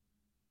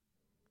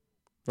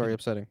 Very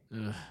upsetting.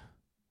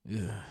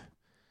 Ugh.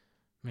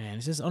 Man,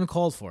 it's just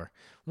uncalled for.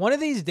 One of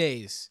these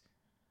days,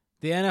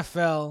 the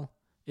NFL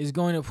is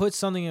going to put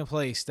something in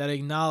place that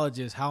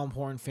acknowledges how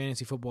important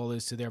fantasy football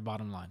is to their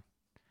bottom line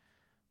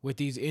with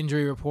these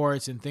injury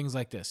reports and things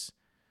like this.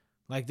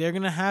 Like, they're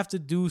going to have to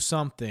do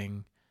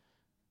something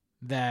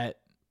that,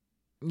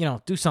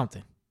 do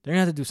something. They're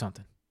going to have to do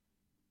something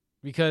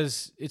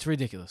because it's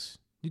ridiculous.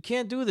 You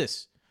can't do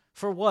this.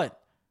 For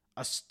what?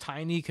 A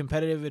tiny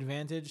competitive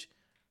advantage?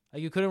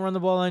 Like, you couldn't run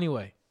the ball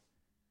anyway.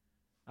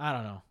 I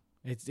don't know.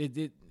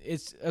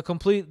 It's a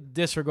complete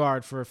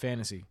disregard for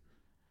fantasy.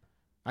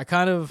 I'm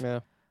kind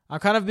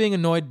of being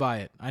annoyed by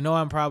it. I know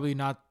I'm probably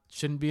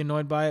shouldn't be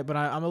annoyed by it, but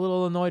I'm a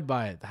little annoyed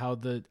by it. How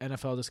the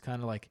NFL just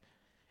kind of like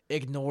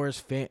ignores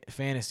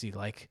fantasy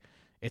like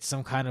it's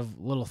some kind of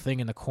little thing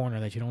in the corner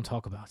that you don't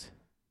talk about.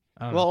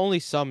 Well, only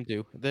some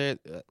do.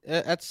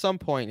 At some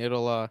point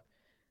it'll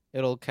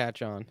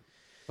catch on,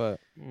 but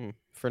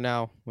for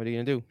now, what are you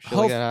gonna do? Shit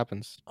like that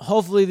happens.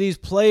 Hopefully, these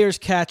players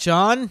catch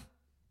on.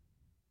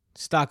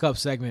 Stock up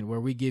segment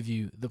where we give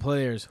you the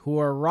players who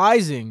are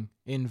rising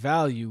in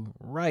value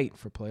right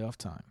for playoff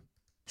time.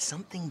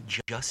 Something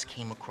just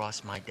came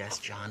across my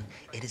desk, John.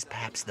 It is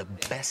perhaps the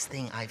best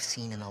thing I've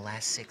seen in the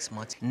last 6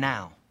 months.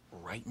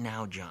 Right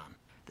now, John,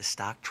 the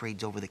stock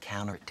trades over the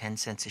counter at 10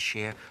 cents a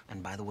share.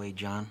 And by the way,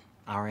 John,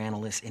 our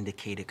analysts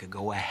indicate it could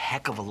go a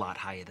heck of a lot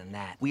higher than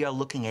that. We are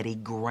looking at a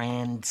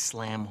grand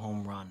slam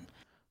home run.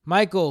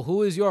 Michael,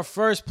 who is your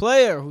first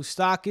player whose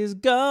stock is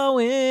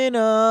going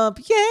up?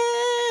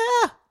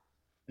 Yeah!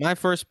 My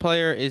first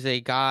player is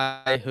a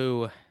guy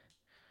who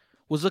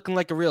was looking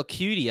like a real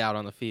cutie out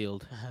on the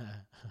field.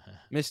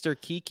 Mr.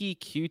 Keke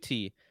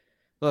Coutee.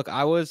 Look,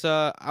 I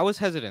was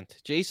hesitant.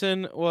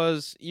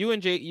 You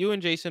and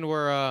Jason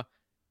were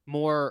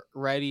more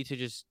ready to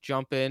just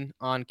jump in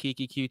on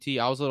Keke Coutee.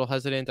 I was a little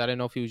hesitant. I didn't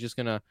know if he was just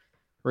gonna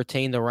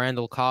retain the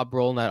Randall Cobb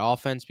role in that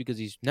offense because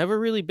he's never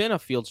really been a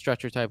field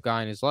stretcher type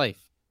guy in his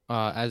life.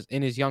 As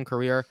in his young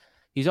career,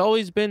 he's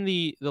always been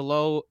the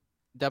low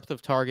depth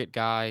of target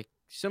guy,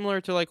 similar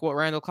to like what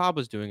Randall Cobb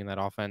was doing in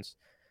that offense.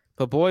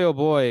 But boy, oh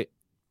boy,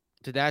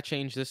 did that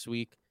change this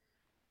week.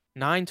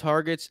 9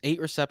 targets,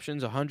 8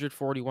 receptions,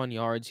 141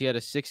 yards. He had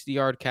a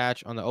 60-yard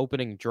catch on the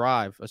opening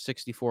drive, a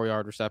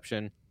 64-yard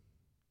reception.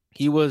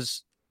 He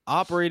was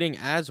operating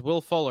as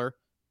Will Fuller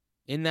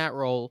in that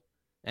role.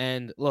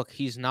 And look,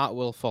 he's not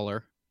Will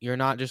Fuller. You're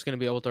not just going to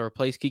be able to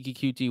replace Keke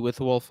Coutee with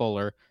Will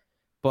Fuller.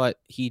 But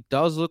he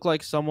does look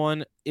like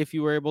someone, if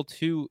you were able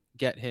to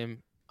get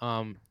him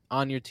on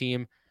your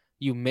team,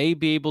 you may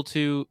be able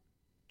to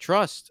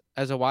trust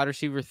as a wide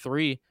receiver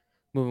 3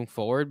 moving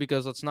forward,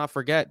 because let's not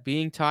forget,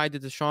 being tied to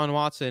Deshaun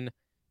Watson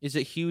is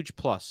a huge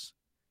plus.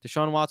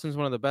 Deshaun Watson is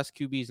one of the best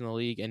QBs in the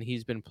league, and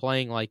he's been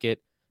playing like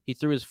it. He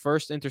threw his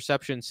first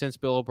interception since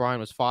Bill O'Brien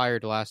was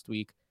fired last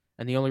week,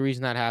 and the only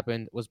reason that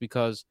happened was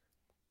because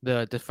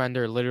the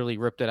defender literally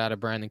ripped it out of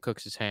Brandon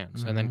Cooks'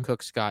 hands, and then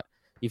Cooks got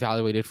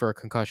evaluated for a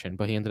concussion,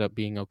 but he ended up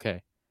being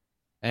okay.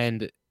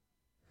 And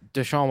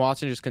Deshaun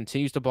Watson just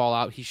continues to ball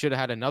out. He should have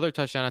had another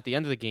touchdown at the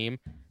end of the game,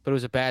 but it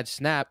was a bad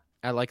snap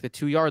at like the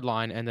 2-yard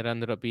line, and it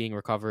ended up being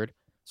recovered.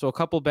 So a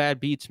couple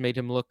bad beats made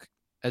him look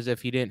as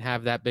if he didn't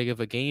have that big of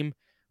a game,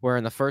 where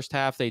in the first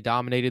half they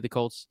dominated the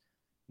Colts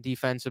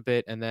defense a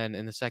bit, and then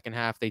in the second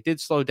half they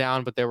did slow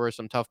down, but there were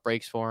some tough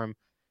breaks for him.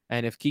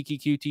 And if Keke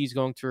Coutee is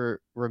going to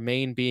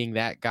remain being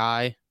that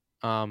guy,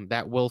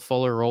 that Will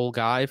Fuller role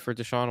guy for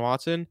Deshaun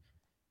Watson,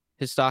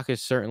 his stock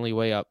is certainly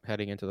way up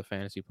heading into the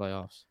fantasy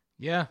playoffs.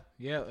 Yeah.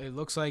 It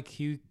looks like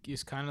he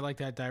is kind of like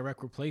that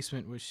direct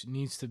replacement, which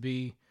needs to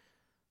be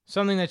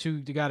something that you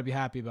got to be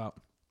happy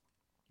about.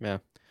 Yeah.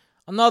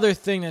 Another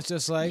thing that's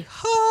just like,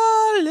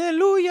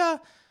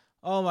 hallelujah.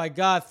 Oh, my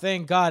God.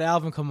 Thank God,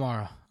 Alvin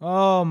Kamara.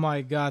 Oh,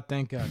 my God.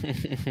 Thank God.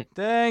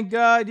 Thank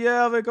God.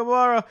 Yeah, Alvin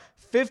Kamara.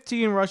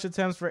 15 rush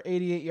attempts for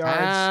 88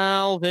 yards.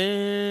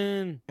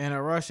 Alvin. And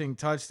a rushing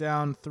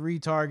touchdown, 3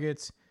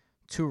 targets,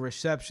 2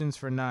 receptions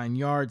for 9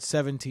 yards,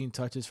 17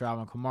 touches for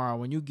Alvin Kamara.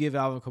 When you give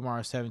Alvin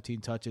Kamara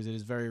 17 touches, it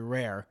is very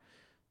rare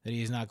that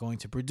he is not going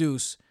to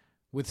produce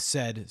with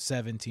said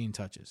 17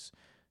 touches.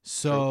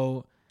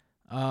 So,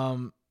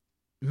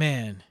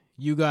 man,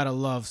 you got to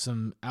love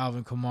some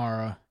Alvin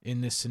Kamara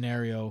in this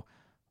scenario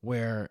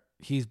where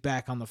he's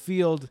back on the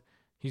field,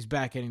 he's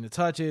back getting the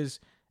touches,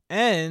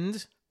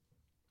 and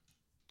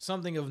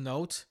something of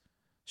note,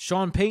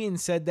 Sean Payton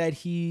said that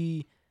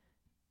he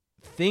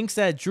thinks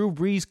that Drew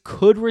Brees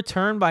could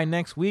return by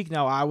next week.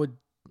 Now, I would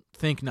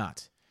think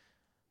not.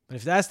 But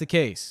if that's the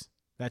case,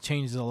 that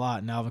changes a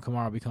lot, and Alvin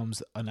Kamara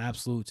becomes an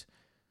absolute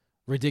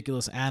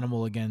ridiculous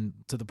animal again,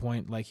 to the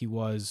point like he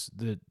was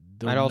the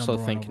I'd also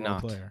think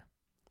not. Player.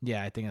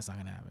 Yeah, I think that's not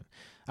going to happen.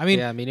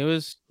 It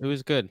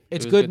was good.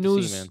 It's good good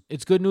news. to see, man.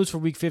 It's good news for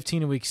week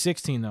 15 and week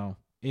 16 though,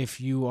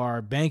 if you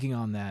are banking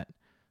on that.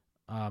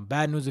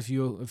 Bad news if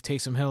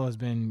Taysom Hill has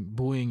been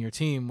buoying your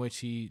team, which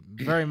he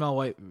very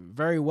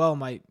well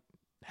might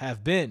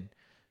have been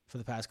for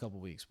the past couple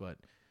weeks. But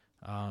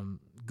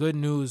good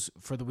news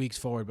for the weeks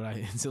forward. But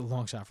it's a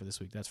long shot for this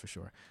week, that's for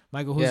sure.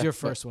 Michael, who's your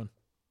first one?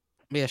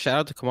 Yeah, shout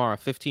out to Kamara.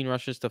 15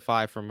 rushes to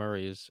 5 from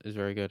Murray is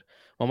very good.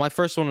 Well, my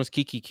first one was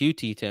Keke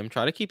Coutee, Tim.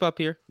 Try to keep up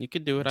here. You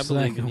can do it. I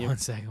believe in you. One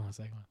second.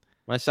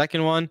 My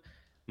second one,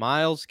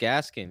 Myles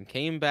Gaskin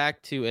came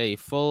back to a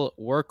full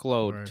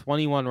workload, Word.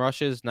 21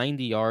 rushes,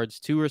 90 yards,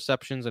 2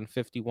 receptions, and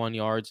 51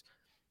 yards.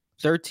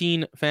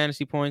 13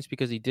 fantasy points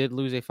because he did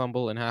lose a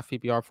fumble in half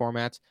PPR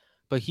formats,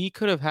 but he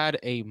could have had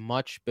a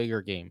much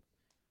bigger game.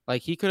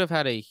 Like, he could have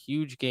had a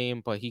huge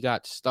game, but he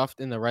got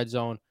stuffed in the red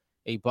zone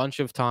a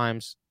bunch of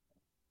times.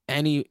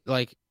 And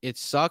it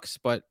sucks,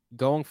 but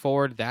going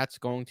forward, that's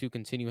going to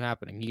continue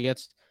happening. He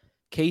gets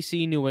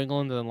KC, New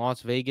England, and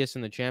Las Vegas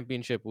in the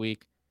championship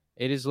week.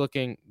 It is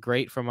looking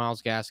great for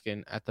Myles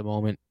Gaskin at the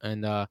moment,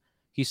 and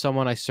he's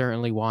someone I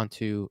certainly want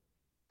to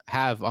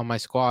have on my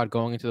squad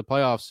going into the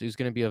playoffs. Who's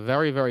going to be a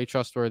very, very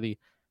trustworthy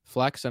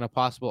flex and a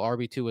possible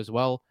RB2 as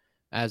well,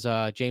 as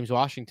James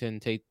Washington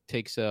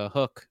takes a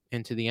hook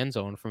into the end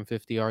zone from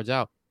 50 yards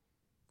out.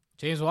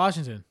 James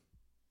Washington.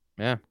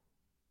 Yeah.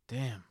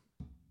 Damn.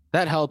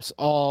 That helps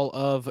all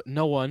of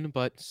no one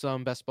but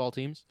some best ball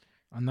teams.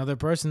 Another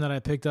person that I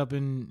picked up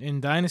in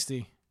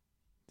Dynasty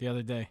the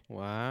other day.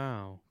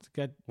 Wow.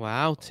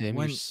 Wow, Tim,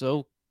 you're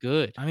so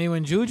good. I mean,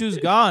 when Juju's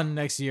gone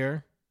next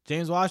year,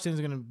 James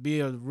Washington's going to be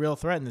a real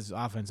threat in this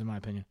offense, in my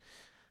opinion.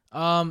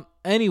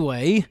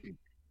 Anyway,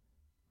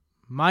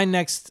 my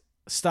next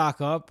stock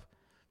up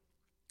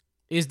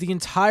is the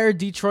entire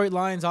Detroit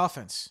Lions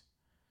offense.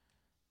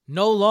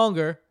 No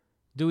longer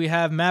do we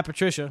have Matt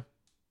Patricia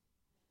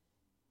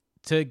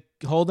to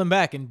hold them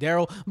back. And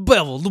Darrell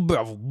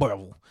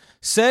Bevel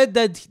said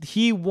that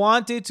he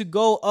wanted to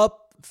go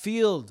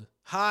upfield,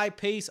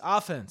 high-pace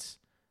offense.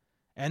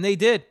 And they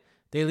did.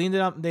 They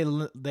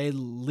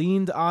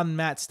leaned on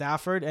Matt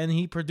Stafford, and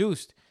he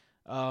produced.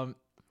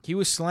 He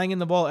was slanging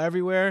the ball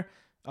everywhere.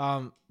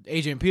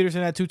 Adrian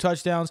Peterson had 2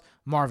 touchdowns.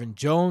 Marvin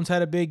Jones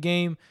had a big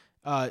game.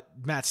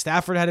 Matt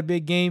Stafford had a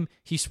big game.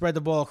 He spread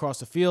the ball across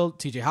the field.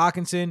 TJ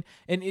Hawkinson.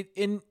 And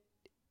in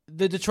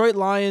the Detroit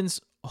Lions'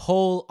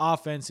 whole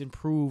offense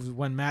improves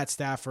when Matt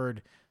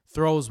Stafford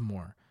throws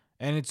more.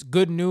 And it's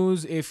good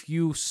news if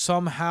you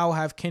somehow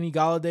have Kenny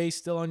Golladay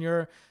still on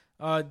your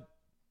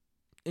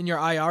in your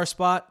IR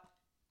spot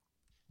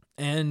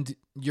and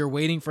you're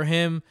waiting for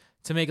him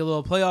to make a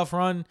little playoff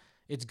run.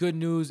 It's good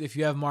news if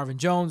you have Marvin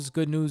Jones. It's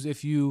good news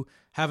if you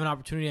have an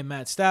opportunity at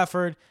Matt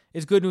Stafford.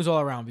 It's good news all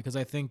around because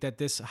I think that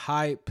this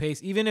high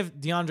pace, even if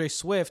DeAndre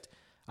Swift,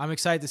 I'm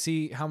excited to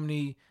see how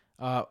many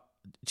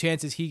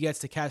chances he gets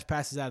to catch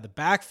passes out of the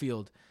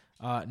backfield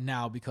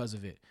now because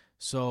of it.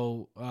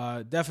 So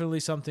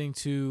definitely something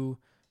to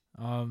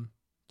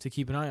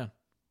keep an eye on.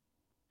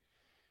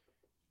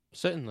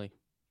 Certainly,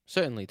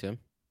 Tim.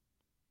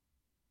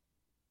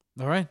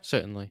 All right.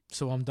 Certainly.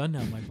 So I'm done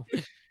now, Michael.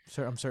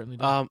 Sir, I'm certainly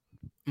done.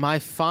 My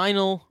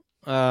final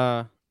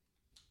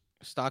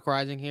stock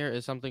rising here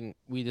is something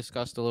we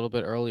discussed a little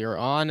bit earlier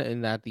on,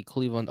 in that the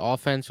Cleveland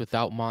offense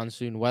without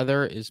monsoon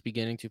weather is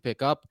beginning to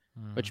pick up,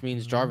 which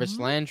means Jarvis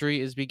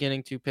Landry is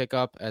beginning to pick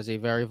up as a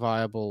very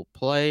viable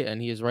play,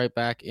 and he is right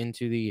back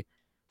into the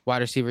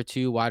wide receiver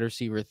 2, wide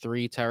receiver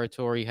 3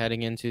 territory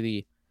heading into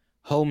the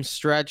home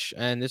stretch.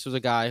 And this was a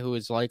guy who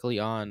is likely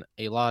on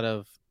a lot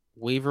of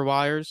waiver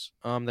wires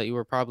that you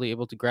were probably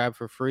able to grab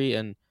for free.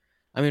 And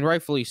I mean,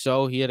 rightfully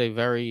so. He had a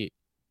very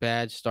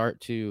bad start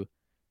to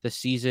the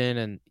season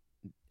and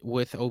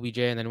with OBJ.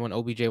 And then when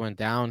OBJ went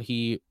down,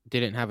 he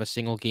didn't have a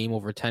single game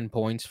over 10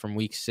 points from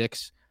week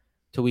 6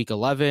 to week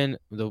 11.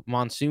 The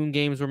monsoon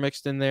games were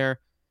mixed in there.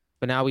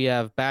 But now we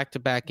have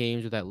back-to-back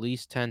games with at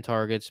least 10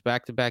 targets,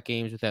 back-to-back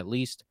games with at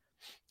least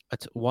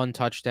one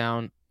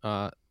touchdown,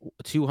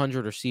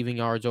 200 receiving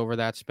yards over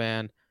that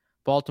span.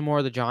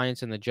 Baltimore, the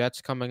Giants, and the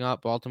Jets coming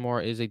up.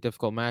 Baltimore is a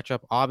difficult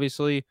matchup,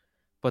 obviously,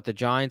 but the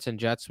Giants and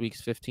Jets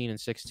weeks 15 and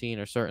 16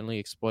 are certainly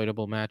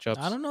exploitable matchups.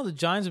 I don't know. The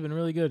Giants have been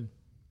really good.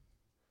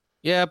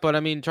 Yeah, but I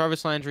mean,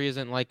 Jarvis Landry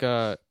isn't like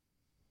a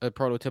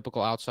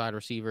prototypical outside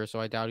receiver, so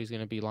I doubt he's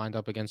going to be lined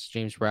up against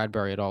James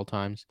Bradbury at all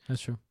times.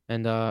 That's true.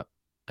 And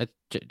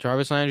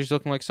Jarvis Landry's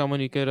looking like someone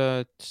you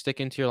could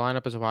stick into your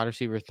lineup as a wide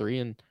receiver 3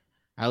 and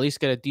at least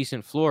get a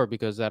decent floor,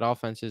 because that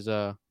offense is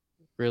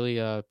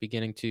really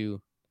beginning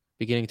to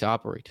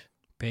operate.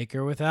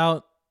 Baker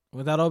without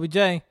OBJ.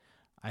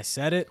 I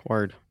said it.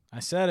 Word.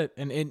 I said it.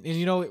 And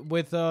you know,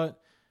 with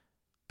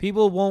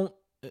people won't,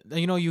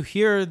 you know, you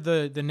hear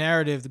the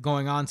narrative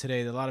going on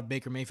today, a lot of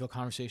Baker Mayfield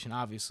conversation,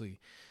 obviously.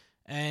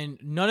 And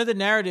none of the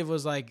narrative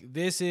was like,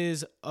 this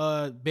is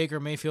a Baker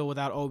Mayfield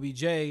without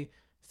OBJ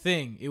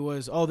thing. It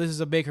was, oh, this is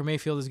a Baker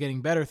Mayfield is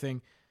getting better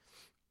thing.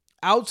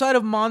 Outside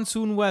of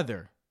monsoon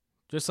weather,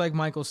 just like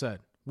Michael said,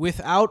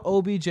 without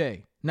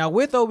OBJ. Now,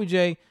 with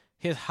OBJ,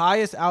 his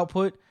highest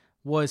output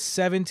was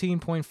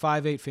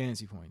 17.58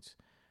 fantasy points.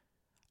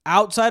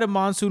 Outside of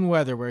monsoon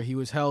weather, where he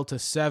was held to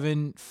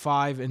 7,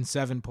 5, and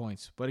 7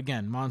 points. But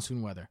again,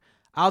 monsoon weather.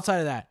 Outside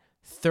of that,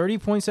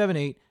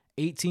 30.78,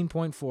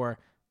 18.4,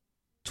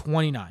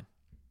 29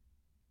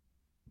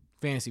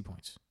 fantasy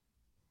points.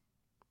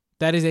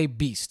 That is a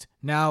beast.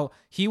 Now,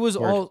 he was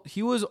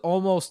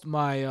almost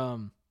my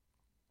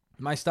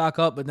my stock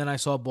up, but then I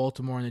saw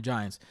Baltimore and the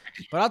Giants.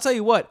 But I'll tell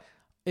you what,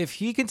 if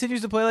he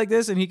continues to play like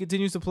this and he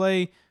continues to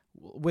play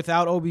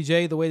without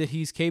OBJ the way that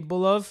he's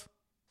capable of,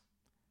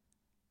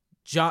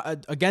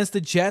 against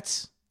the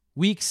Jets,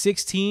 week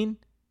 16,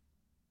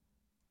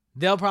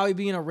 they'll probably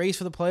be in a race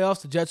for the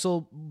playoffs. The Jets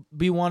will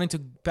be wanting to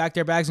pack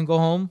their bags and go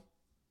home.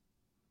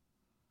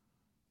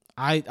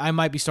 I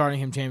might be starting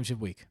him championship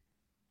week.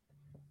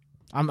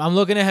 I'm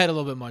looking ahead a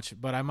little bit much,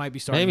 but I might be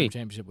starting him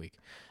championship week.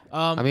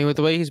 I mean, with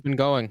the way he's been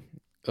going,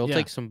 it'll Yeah.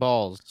 take some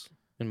balls,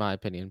 in my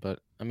opinion. But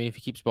I mean, if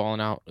he keeps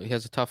balling out, he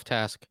has a tough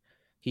task.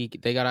 They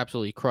got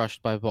absolutely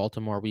crushed by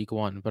Baltimore week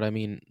 1. But I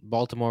mean,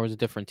 Baltimore was a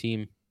different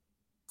team.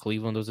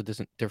 Cleveland was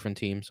a different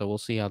team. So we'll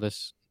see how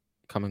this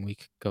coming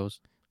week goes.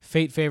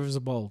 Fate favors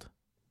the bold,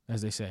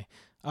 as they say.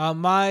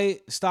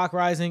 My stock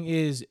rising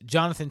is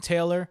Jonathan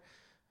Taylor.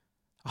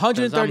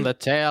 'Cause I'm the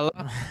Taylor.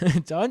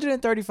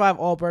 135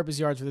 all-purpose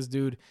yards for this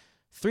dude.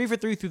 3 for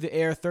 3 through the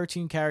air,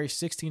 13 carries,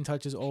 16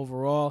 touches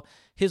overall.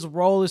 His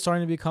role is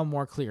starting to become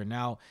more clear.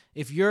 Now,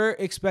 if you're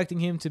expecting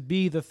him to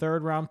be the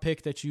third-round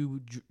pick that you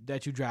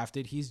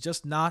drafted, he's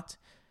just not.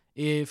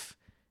 If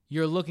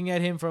you're looking at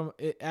him from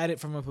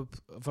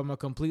a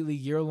completely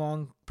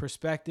year-long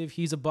perspective,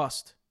 he's a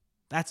bust.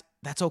 That's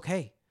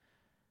okay.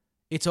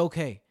 It's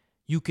okay.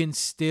 You can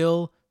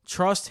still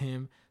trust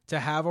him to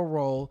have a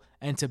role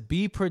and to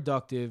be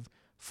productive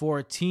for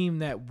a team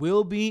that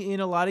will be in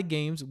a lot of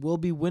games, will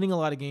be winning a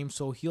lot of games,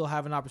 so he'll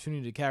have an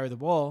opportunity to carry the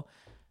ball.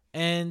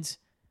 And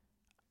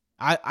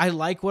I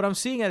like what I'm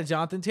seeing out of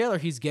Jonathan Taylor.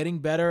 He's getting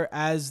better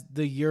as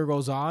the year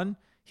goes on.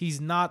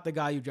 He's not the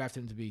guy you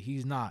drafted him to be.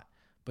 He's not.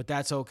 But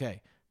that's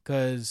okay,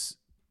 because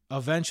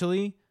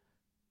eventually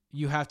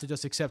you have to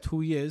just accept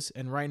who he is,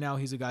 and right now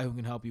he's a guy who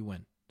can help you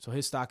win. So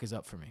his stock is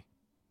up for me.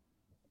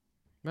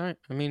 All right.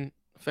 I mean,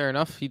 fair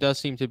enough. He does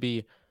seem to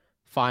be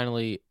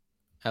finally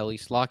at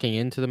least locking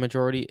into the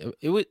majority.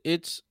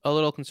 It's a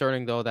little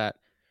concerning, though, that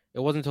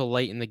it wasn't until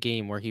late in the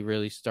game where he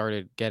really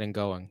started getting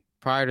going.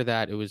 Prior to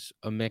that, it was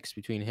a mix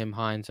between him,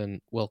 Hines, and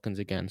Wilkins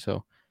again.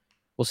 So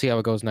we'll see how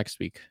it goes next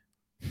week.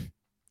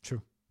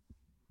 True.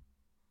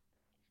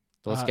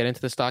 So let's get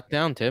into the stock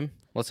down, Tim.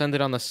 Let's end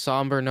it on the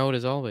somber note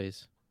as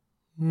always.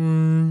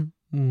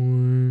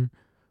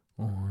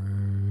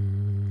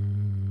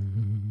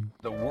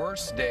 The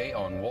worst day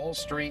on Wall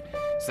Street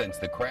since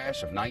the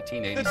crash of The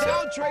 1987.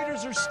 Dow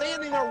traders are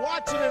standing there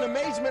watching in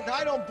amazement, and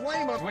I don't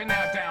blame them. We're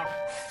now down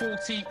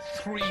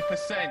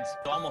 43%.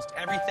 Almost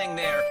everything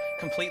there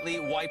completely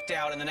wiped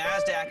out. In the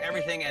NASDAQ,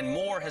 everything and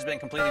more has been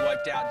completely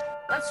wiped out.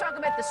 Let's talk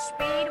about the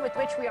speed with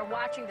which we are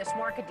watching this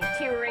market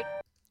deteriorate.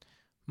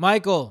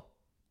 Michael,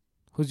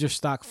 who's your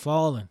stock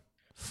falling?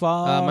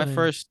 My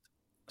first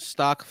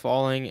stock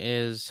falling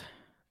is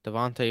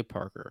Devontae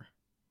Parker.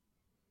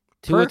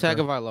 Tua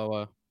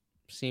Tagovailoa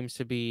seems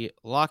to be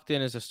locked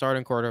in as a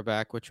starting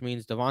quarterback, which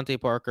means Devontae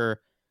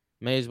Parker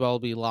may as well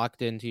be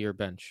locked into your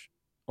bench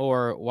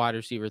or wide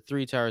receiver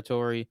 3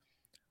 territory.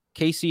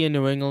 KC in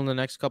New England the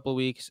next couple of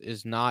weeks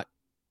is not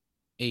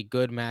a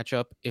good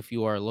matchup if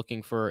you are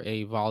looking for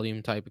a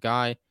volume type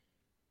guy.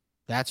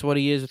 That's what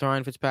he is with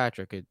Ryan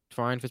Fitzpatrick.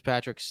 Ryan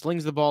Fitzpatrick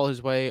slings the ball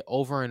his way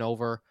over and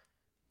over.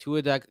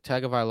 Tua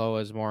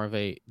Tagovailoa is more of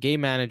a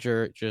game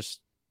manager,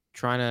 just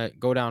trying to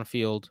go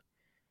downfield,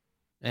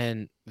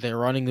 and they're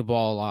running the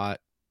ball a lot.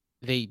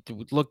 They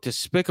look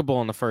despicable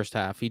in the first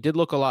half. Tua did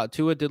look a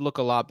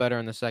lot better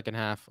in the second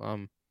half.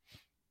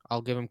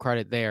 I'll give him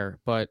credit there,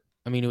 but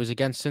I mean, it was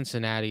against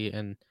Cincinnati,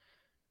 and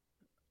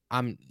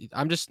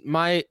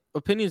my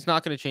opinion's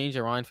not going to change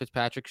that Ryan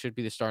Fitzpatrick should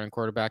be the starting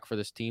quarterback for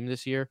this team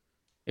this year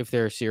if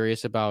they're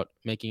serious about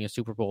making a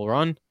Super Bowl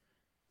run.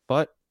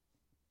 But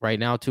right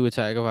now, Tua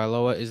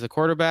Tagovailoa is the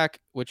quarterback,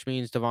 which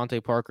means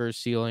Devontae Parker's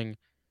ceiling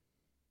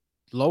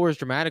lowers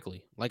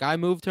dramatically. Like, I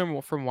moved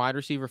him from wide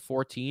receiver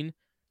 14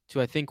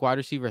 to, I think, wide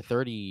receiver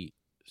 30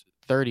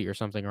 or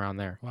something around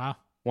there. Wow.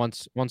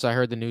 Once I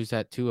heard the news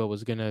that Tua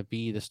was going to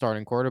be the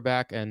starting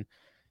quarterback, and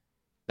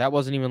that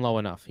wasn't even low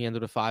enough. He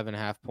ended with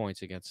 5.5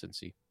 points against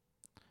Cincy.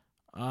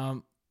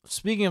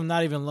 Speaking of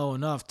not even low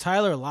enough,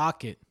 Tyler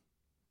Lockett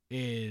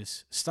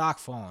is stock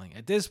falling.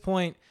 At this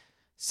point,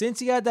 since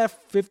he had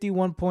that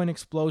 51-point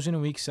explosion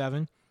in week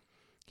 7,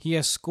 he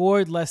has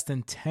scored less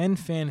than 10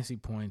 fantasy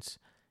points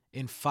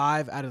in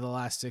 5 out of the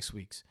last 6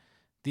 weeks.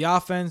 The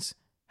offense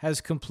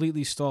has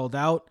completely stalled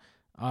out.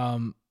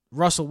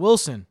 Russell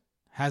Wilson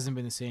hasn't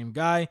been the same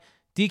guy.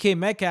 DK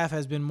Metcalf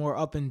has been more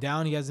up and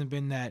down. He hasn't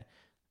been that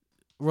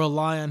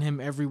rely on him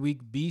every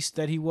week beast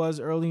that he was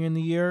earlier in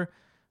the year.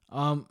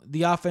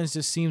 The offense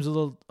just seems a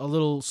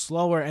little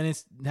slower, and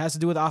it has to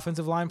do with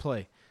offensive line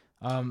play.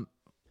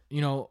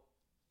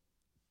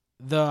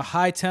 The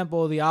high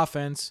tempo of the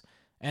offense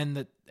and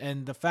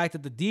the fact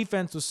that the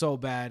defense was so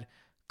bad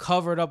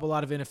covered up a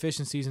lot of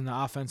inefficiencies in the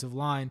offensive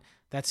line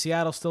that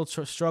Seattle still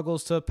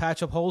struggles to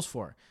patch up holes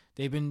for.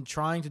 They've been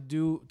trying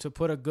to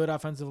put a good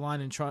offensive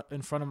line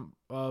in front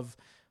of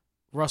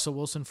Russell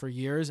Wilson for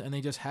years, and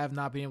they just have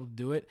not been able to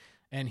do it.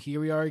 And here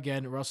we are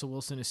again. Russell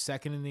Wilson is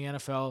second in the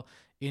NFL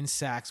in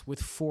sacks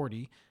with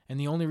 40. And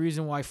the only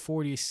reason why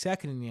 40 is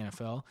second in the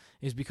NFL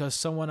is because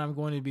someone I'm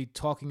going to be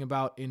talking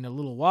about in a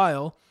little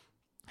while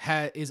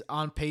is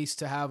on pace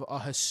to have a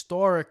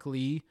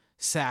historically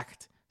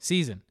sacked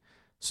season.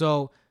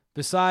 So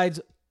besides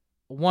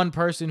one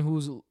person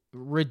who's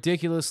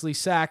ridiculously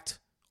sacked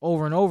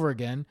over and over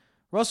again,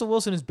 Russell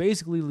Wilson is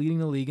basically leading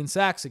the league in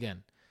sacks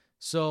again.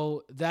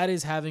 So that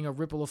is having a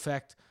ripple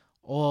effect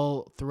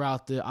all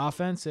throughout the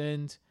offense,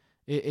 and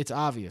it's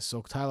obvious.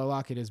 So Tyler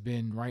Lockett has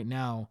been right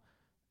now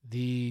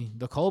the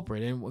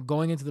culprit. And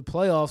going into the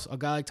playoffs, a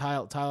guy like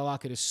Tyler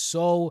Lockett is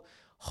so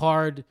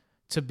hard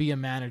to be a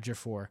manager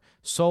for,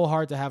 so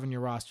hard to have on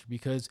your roster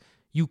because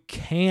you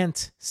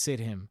can't sit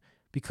him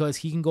because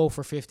he can go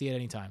for 50 at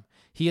any time.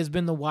 He has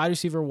been the wide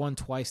receiver 1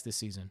 twice this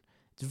season.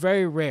 It's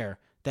very rare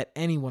that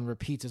anyone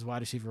repeats as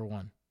wide receiver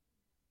 1.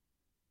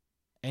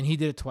 And he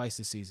did it twice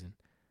this season.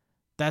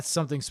 That's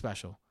something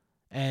special.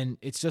 And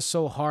it's just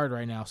so hard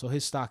right now. So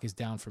his stock is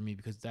down for me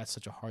because that's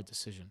such a hard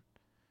decision.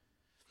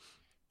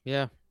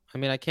 Yeah. I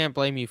mean, I can't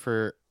blame you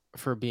for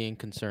being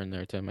concerned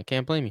there, Tim. I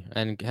can't blame you.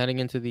 And heading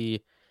into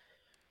the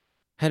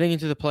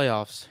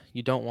playoffs,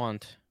 you don't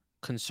want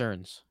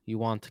concerns. You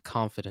want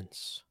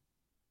confidence.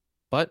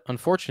 But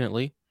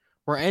unfortunately,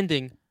 we're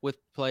ending with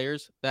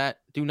players that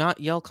do not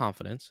yell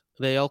confidence.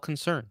 They yell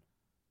concern.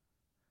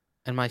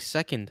 And my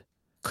second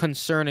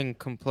concerning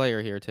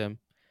player here, Tim.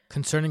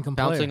 Concerning player.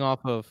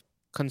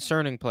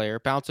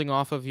 Bouncing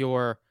off of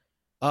your,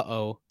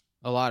 a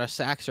lot of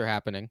sacks are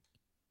happening.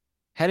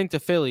 Heading to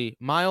Philly,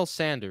 Miles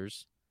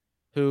Sanders,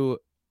 who,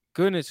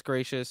 goodness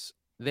gracious,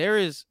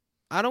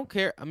 I don't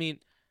care. I mean,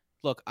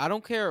 look, I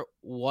don't care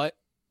what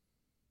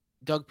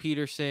Doug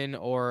Peterson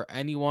or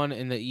anyone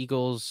in the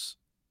Eagles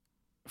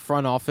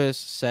front office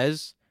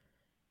says.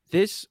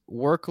 This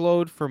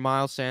workload for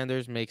Miles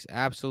Sanders makes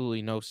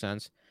absolutely no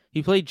sense.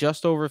 He played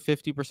just over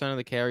 50% of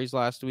the carries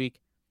last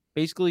week,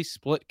 basically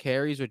split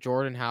carries with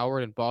Jordan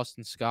Howard and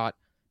Boston Scott.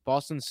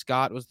 Boston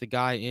Scott was the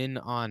guy in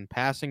on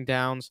passing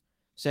downs.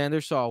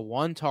 Sanders saw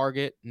 1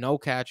 target, no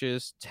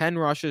catches, 10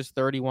 rushes,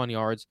 31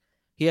 yards.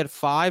 He had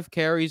 5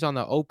 carries on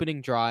the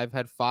opening drive,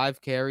 had 5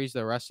 carries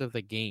the rest of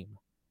the game.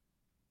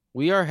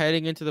 We are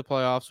heading into the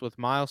playoffs with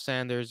Miles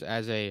Sanders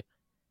as a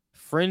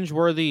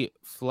fringe-worthy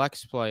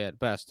flex play at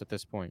best at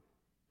this point.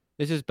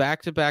 This is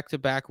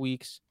back-to-back-to-back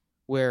weeks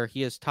where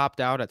he has topped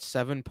out at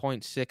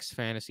 7.6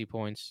 fantasy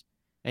points,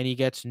 and he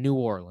gets New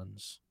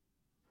Orleans,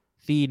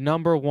 the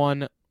number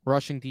 1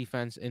 rushing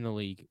defense in the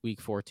league, week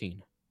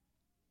 14.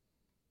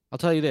 I'll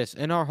tell you this,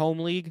 in our home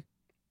league,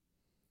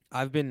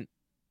 I've been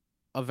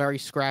a very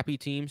scrappy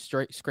team,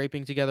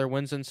 scraping together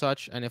wins and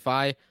such, and if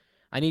I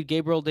need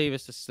Gabriel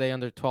Davis to stay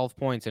under 12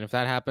 points, and if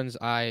that happens,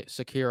 I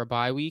secure a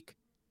bye week.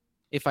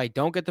 If I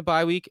don't get the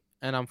bye week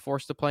and I'm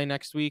forced to play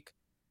next week,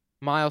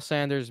 Miles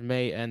Sanders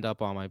may end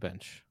up on my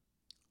bench.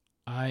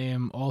 I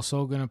am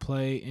also going to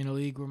play in a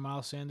league where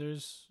Miles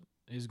Sanders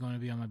is going to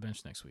be on my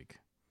bench next week.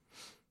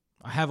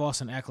 I have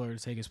Austin Eckler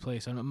to take his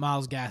place. I'm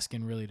Myles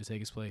Gaskin really to take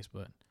his place,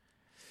 but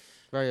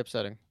very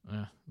upsetting.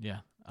 Yeah.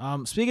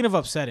 Speaking of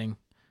upsetting,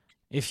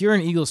 if you're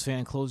an Eagles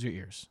fan, close your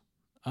ears.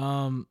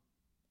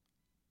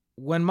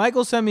 When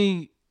Michael sent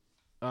me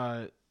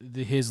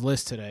his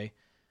list today,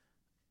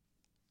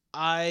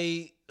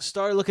 I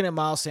started looking at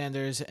Miles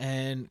Sanders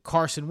and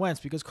Carson Wentz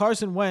because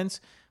Carson Wentz,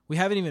 we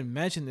haven't even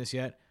mentioned this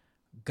yet,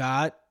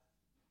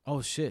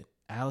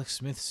 Alex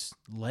Smith's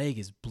leg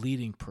is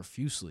bleeding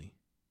profusely.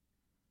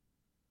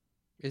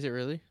 Is it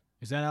really?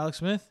 Is that Alex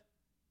Smith?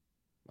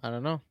 I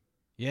don't know.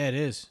 Yeah, it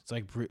is. It's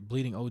like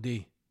bleeding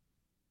OD.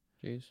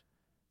 Jeez.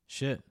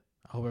 Shit.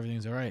 I hope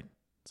everything's all right.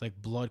 It's like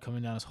blood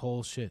coming down his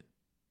whole shit.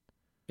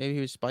 Maybe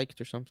he was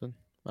spiked or something.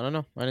 I don't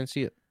know. I didn't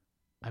see it.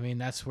 I mean,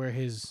 that's where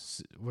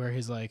his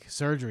like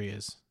surgery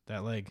is,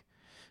 that leg.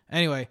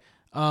 Anyway,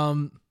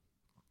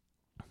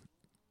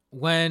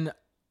 when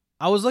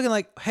I was looking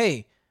like,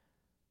 hey,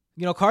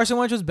 Carson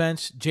Wentz was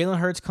benched, Jalen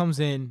Hurts comes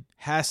in,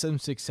 has some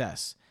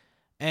success.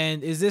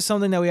 And is this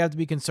something that we have to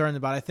be concerned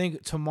about? I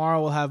think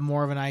tomorrow we'll have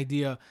more of an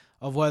idea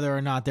of whether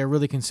or not they're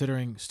really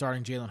considering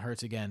starting Jalen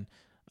Hurts again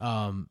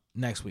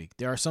next week.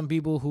 There are some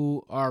people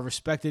who are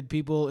respected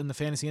people in the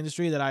fantasy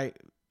industry that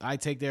I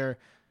take their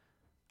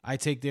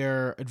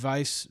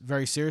advice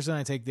very seriously, and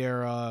I take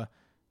their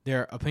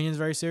opinions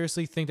very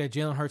seriously. Think that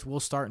Jalen Hurts will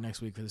start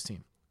next week for this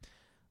team.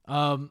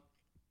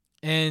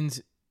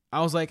 And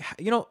I was like,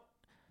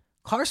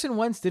 Carson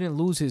Wentz didn't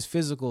lose his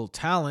physical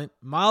talent.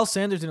 Miles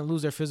Sanders didn't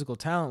lose their physical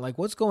talent. Like,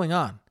 what's going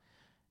on?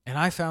 And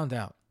I found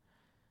out.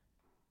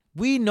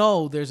 We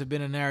know there's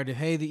been a narrative.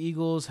 Hey, the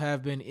Eagles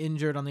have been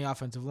injured on the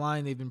offensive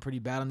line. They've been pretty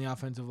bad on the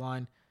offensive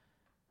line.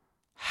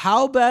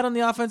 How bad on the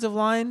offensive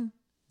line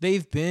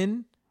they've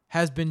been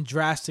has been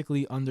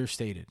drastically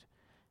understated.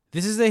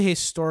 This is a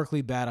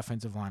historically bad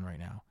offensive line right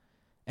now.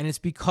 And it's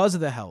because of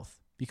the health.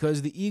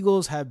 Because the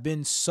Eagles have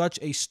been such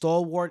a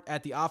stalwart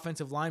at the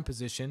offensive line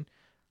position.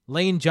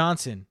 Lane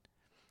Johnson,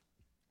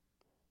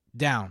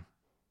 down.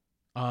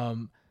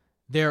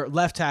 Their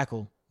left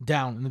tackle,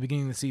 down in the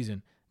beginning of the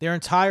season. Their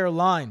entire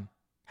line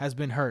has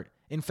been hurt.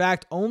 In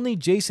fact, only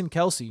Jason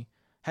Kelce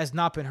has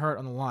not been hurt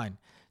on the line.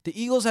 The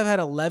Eagles have had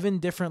 11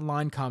 different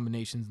line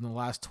combinations in the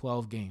last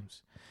 12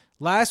 games.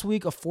 Last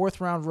week, a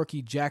 4th-round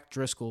rookie, Jack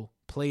Driscoll,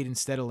 played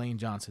instead of Lane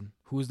Johnson,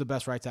 who is the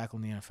best right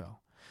tackle in the NFL.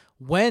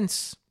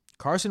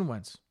 Carson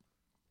Wentz,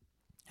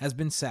 has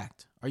been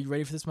sacked. Are you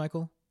ready for this,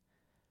 Michael?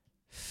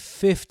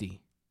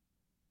 50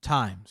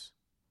 times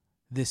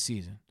this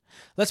season.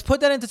 Let's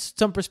put that into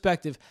some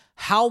perspective.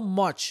 How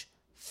much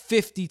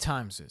 50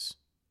 times is?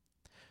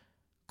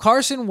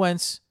 Carson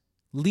Wentz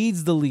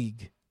leads the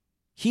league.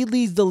 He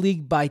leads the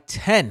league by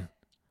 10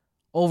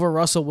 over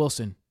Russell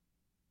Wilson,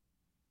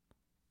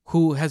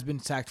 who has been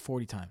sacked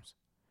 40 times.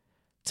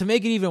 To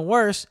make it even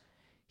worse,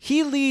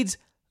 he leads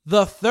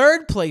the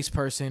third place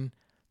person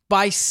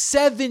by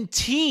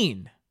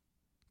 17.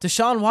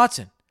 Deshaun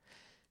Watson.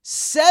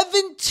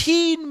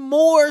 17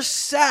 more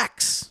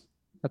sacks.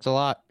 That's a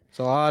lot. It's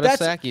a lot of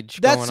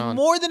sackage going on. That's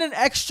more than an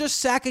extra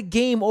sack a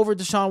game over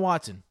Deshaun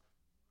Watson.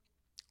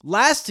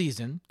 Last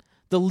season,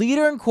 the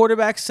leader in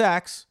quarterback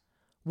sacks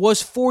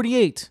was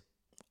 48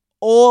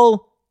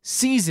 all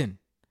season.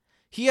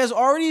 He has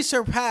already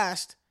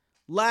surpassed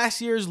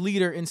last year's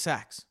leader in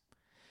sacks.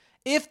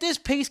 If this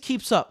pace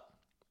keeps up,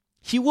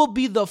 he will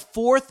be the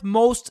fourth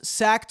most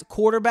sacked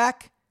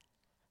quarterback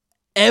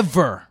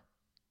ever.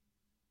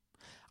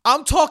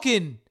 I'm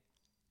talking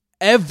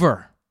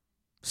ever.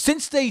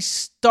 Since they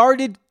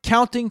started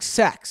counting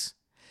sacks.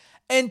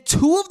 And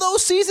 2 of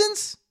those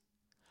seasons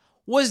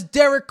was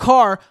David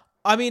Carr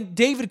on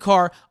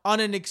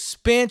an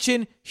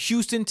expansion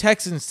Houston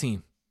Texans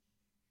team.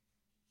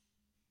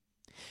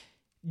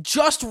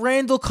 Just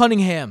Randall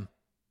Cunningham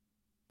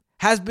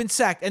has been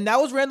sacked. And that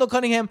was Randall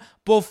Cunningham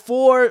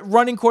before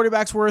running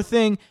quarterbacks were a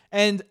thing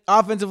and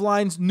offensive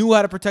lines knew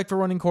how to protect for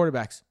running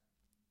quarterbacks.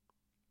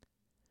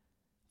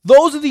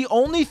 Those are the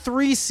only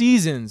 3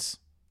 seasons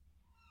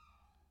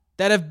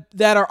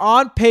that are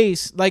on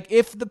pace. Like,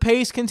 if the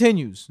pace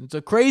continues, it's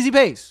a crazy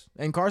pace,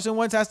 and Carson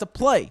Wentz has to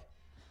play.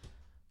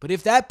 But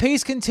if that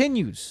pace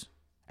continues,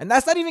 and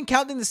that's not even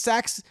counting the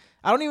sacks,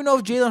 I don't even know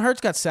if Jalen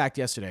Hurts got sacked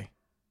yesterday.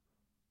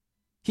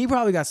 He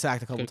probably got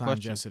sacked a couple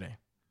times yesterday.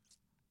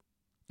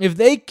 If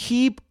they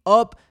keep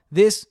up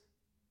this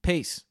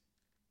pace,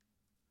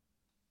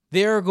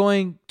 they're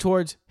going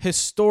towards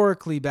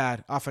historically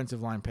bad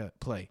offensive line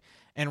play.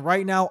 And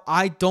right now,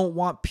 I don't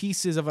want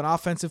pieces of an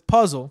offensive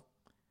puzzle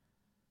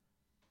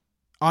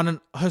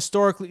on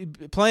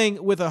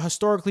playing with a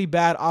historically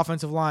bad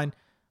offensive line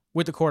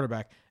with the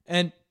quarterback.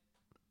 And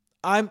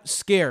I'm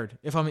scared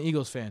if I'm an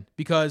Eagles fan,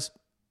 because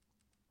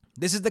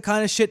this is the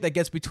kind of shit that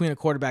gets between a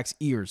quarterback's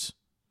ears.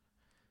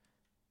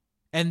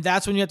 And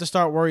that's when you have to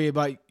start worrying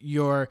about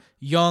your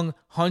young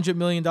 $100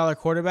 million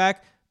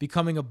quarterback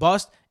becoming a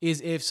bust,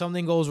 is if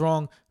something goes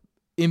wrong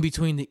in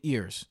between the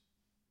ears.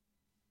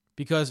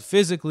 Because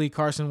physically,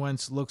 Carson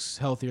Wentz looks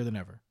healthier than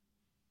ever.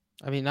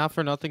 I mean, not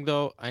for nothing,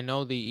 though. I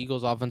know the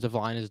Eagles' offensive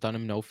line has done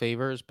him no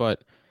favors,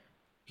 but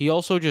he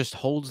also just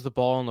holds the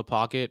ball in the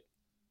pocket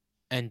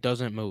and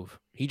doesn't move.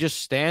 He just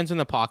stands in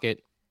the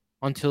pocket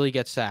until he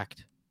gets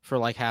sacked for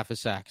like half his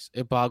sacks.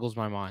 It boggles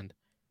my mind.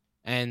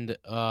 And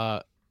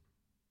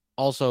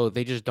also,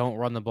 they just don't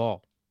run the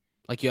ball.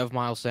 Like, you have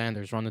Miles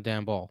Sanders, run the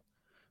damn ball.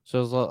 So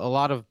there's a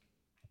lot of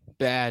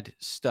bad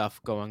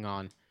stuff going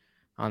on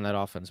that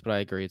offense, but I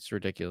agree, it's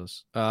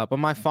ridiculous. But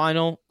my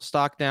final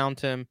stock down,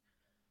 Tim,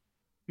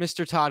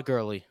 Mr. Todd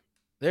Gurley.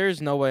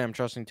 There's no way I'm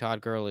trusting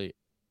Todd Gurley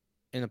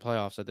in the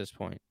playoffs at this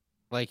point.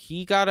 Like,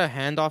 he got a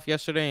handoff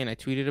yesterday, and I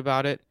tweeted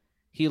about it.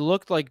 He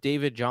looked like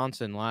David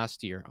Johnson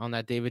last year on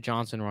that David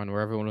Johnson run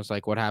where everyone was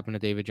like, what happened to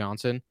David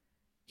Johnson?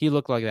 He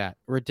looked like that.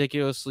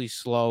 Ridiculously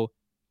slow.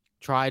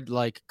 Tried,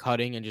 like,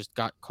 cutting and just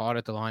got caught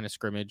at the line of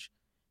scrimmage.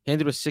 He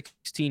ended with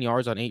 16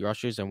 yards on 8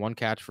 rushes and 1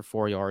 catch for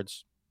 4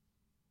 yards.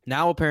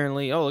 Now,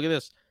 apparently, look at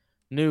this.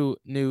 New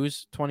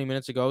news 20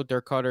 minutes ago,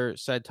 Dirk Cutter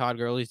said Todd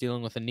Gurley's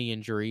dealing with a knee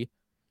injury.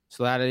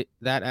 So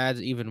that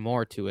adds even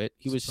more to it.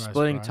 He was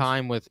splitting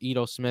time with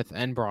Ito Smith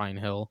and Brian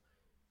Hill.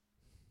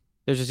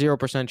 There's a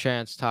 0%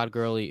 chance Todd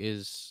Gurley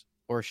is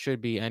or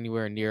should be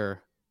anywhere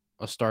near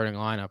a starting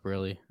lineup,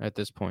 really, at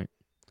this point.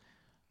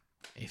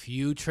 If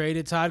you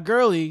traded Todd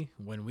Gurley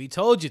when we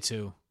told you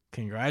to,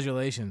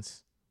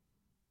 congratulations.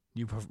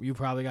 You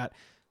probably got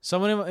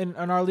someone in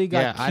our league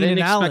got Keenan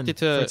Allen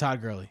for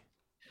Todd Gurley.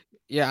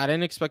 Yeah, I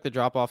didn't expect the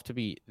drop-off to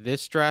be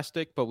this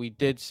drastic, but we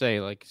did say,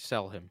 like,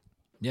 sell him.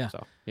 Yeah.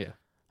 So,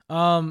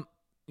 yeah.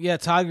 Yeah,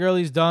 Todd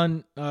Gurley's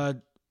done.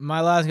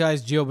 My last guy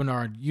is Gio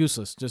Bernard.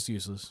 Useless. Just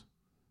useless.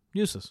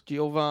 Useless.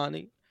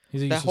 Giovanni.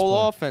 He's a that useless whole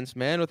player. offense,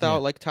 man,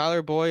 without, like,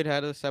 Tyler Boyd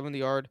had a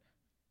 70-yard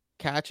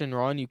catch and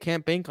run. You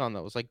can't bank on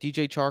those. Like,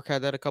 DJ Chark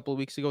had that a couple of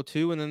weeks ago,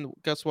 too, and then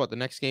guess what? The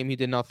next game, he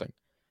did nothing.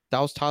 That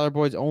was Tyler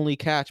Boyd's only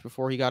catch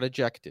before he got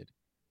ejected.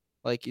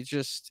 Like, it's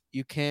just,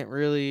 you can't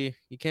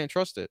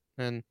trust it.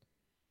 And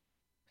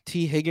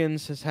T.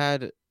 Higgins has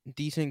had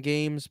decent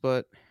games,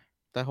 but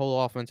that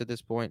whole offense at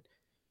this point,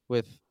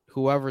 with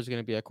whoever's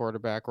going to be at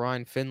quarterback,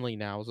 Ryan Finley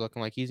now is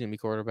looking like he's going to be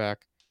quarterback.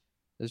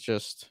 It's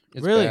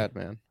really bad,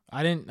 man.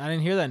 I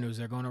didn't hear that news.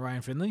 They're going to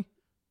Ryan Finley?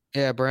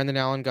 Yeah, Brandon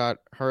Allen got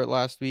hurt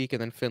last week,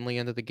 and then Finley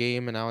ended the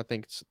game, and now I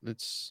think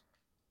it's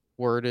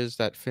word is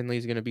that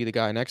Finley's going to be the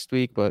guy next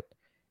week, but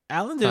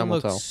Allen didn't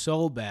look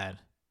so bad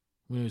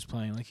when he was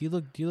playing. Like, he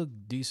looked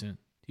decent.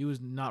 He was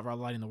not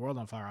lighting the world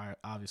on fire,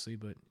 obviously,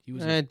 but he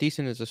was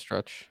decent is a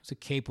stretch. He's a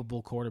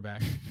capable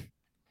quarterback.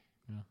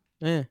 Yeah.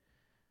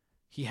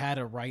 He had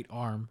a right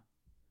arm.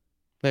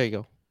 There you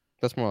go.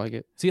 That's more like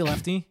it. Is he a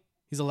lefty?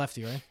 He's a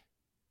lefty, right?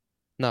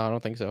 No, I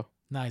don't think so.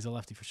 Nah, he's a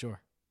lefty for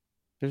sure.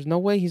 There's no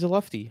way he's a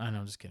lefty. I know,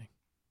 I'm just kidding.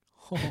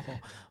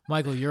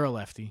 Michael, you're a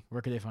lefty.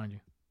 Where could they find you?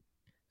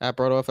 At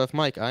BrotoFF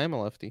Mike, I am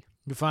a lefty.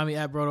 You can find me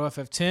at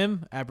BrotoFF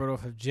Tim, at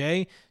BrotoFF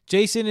Jay.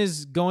 Jason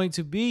is going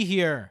to be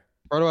here.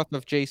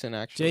 BrotoFF Jason,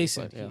 actually.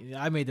 Jason. But,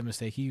 yeah. I made the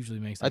mistake. He usually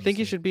makes the I think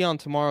he mistake. should be on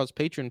tomorrow's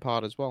Patreon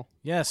pod as well.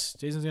 Yes,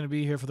 Jason's going to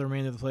be here for the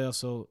remainder of the playoffs,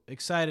 so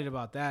excited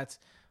about that.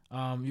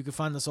 You can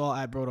find us all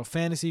at Broto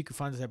Fantasy. You can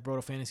find us at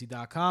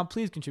BrotoFantasy.com.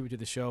 Please contribute to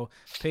the show,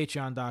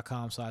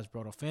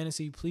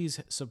 Patreon.com/BrotoFantasy. Please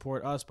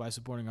support us by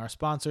supporting our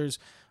sponsors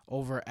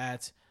over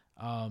at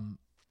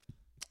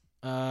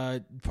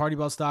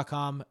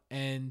PartyBelts.com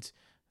and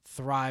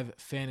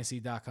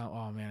ThriveFantasy.com.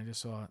 Oh man, I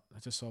just saw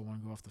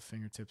one go off the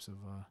fingertips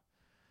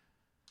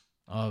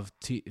of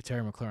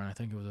Terry McLaurin. I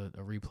think it was a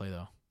replay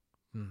though.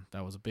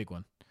 That was a big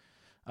one.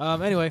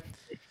 Anyway,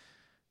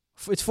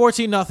 it's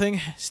 14-0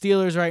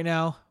 Steelers right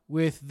now,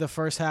 with the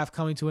first half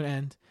coming to an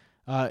end.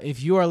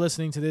 If you are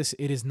listening to this,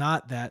 it is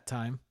not that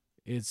time.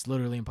 It's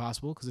literally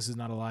impossible because this is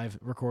not a live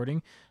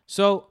recording.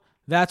 So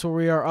that's what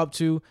we are up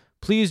to.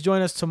 Please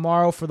join us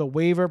tomorrow for the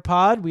waiver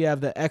pod. We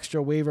have the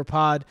extra waiver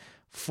pod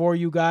for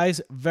you guys.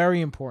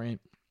 Very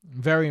important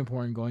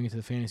going into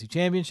the fantasy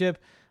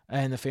championship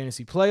and the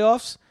fantasy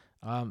playoffs.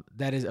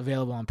 That is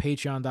available on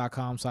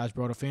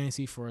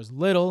patreon.com/BrotoFantasy for as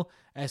little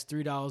as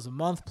 $3 a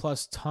month,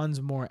 plus tons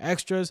more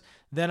extras.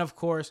 Then, of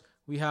course,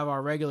 we have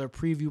our regular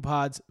preview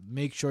pods.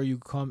 Make sure you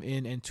come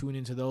in and tune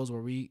into those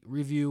where we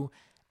review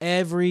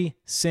every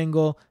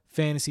single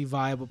fantasy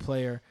viable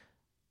player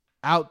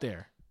out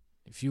there.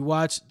 If you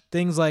watch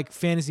things like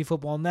Fantasy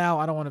Football Now,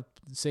 I don't want to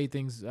say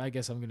things, I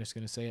guess I'm just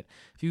going to say it.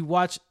 If you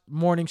watch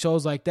morning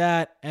shows like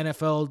that,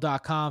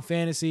 NFL.com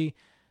Fantasy,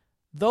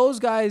 those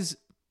guys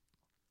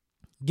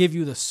give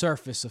you the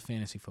surface of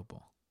fantasy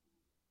football.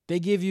 They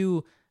give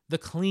you the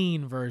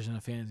clean version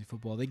of fantasy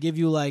football. They give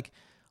you like,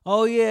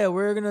 oh yeah,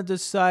 we're going to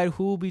decide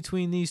who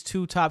between these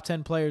two top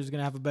 10 players is going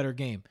to have a better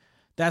game.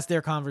 That's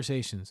their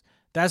conversations.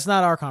 That's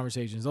not our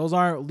conversations. Those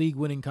aren't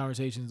league-winning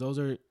conversations. Those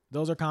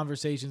are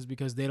conversations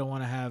because they don't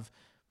want to have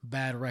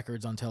bad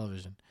records on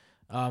television.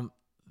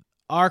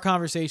 Our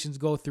conversations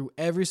go through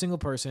every single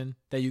person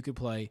that you could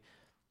play,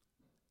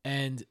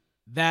 and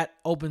that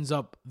opens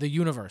up the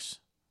universe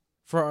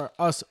for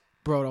us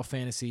Broto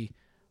Fantasy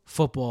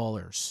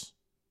footballers,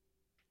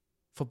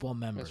 football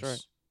members. That's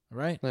right. All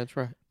right? That's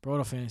right.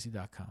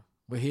 BrotoFantasy.com.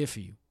 We're here for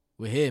you.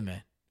 We're here,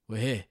 man. We're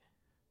here.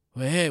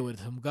 We're here with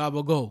some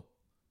gobble go.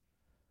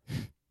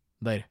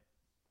 Later.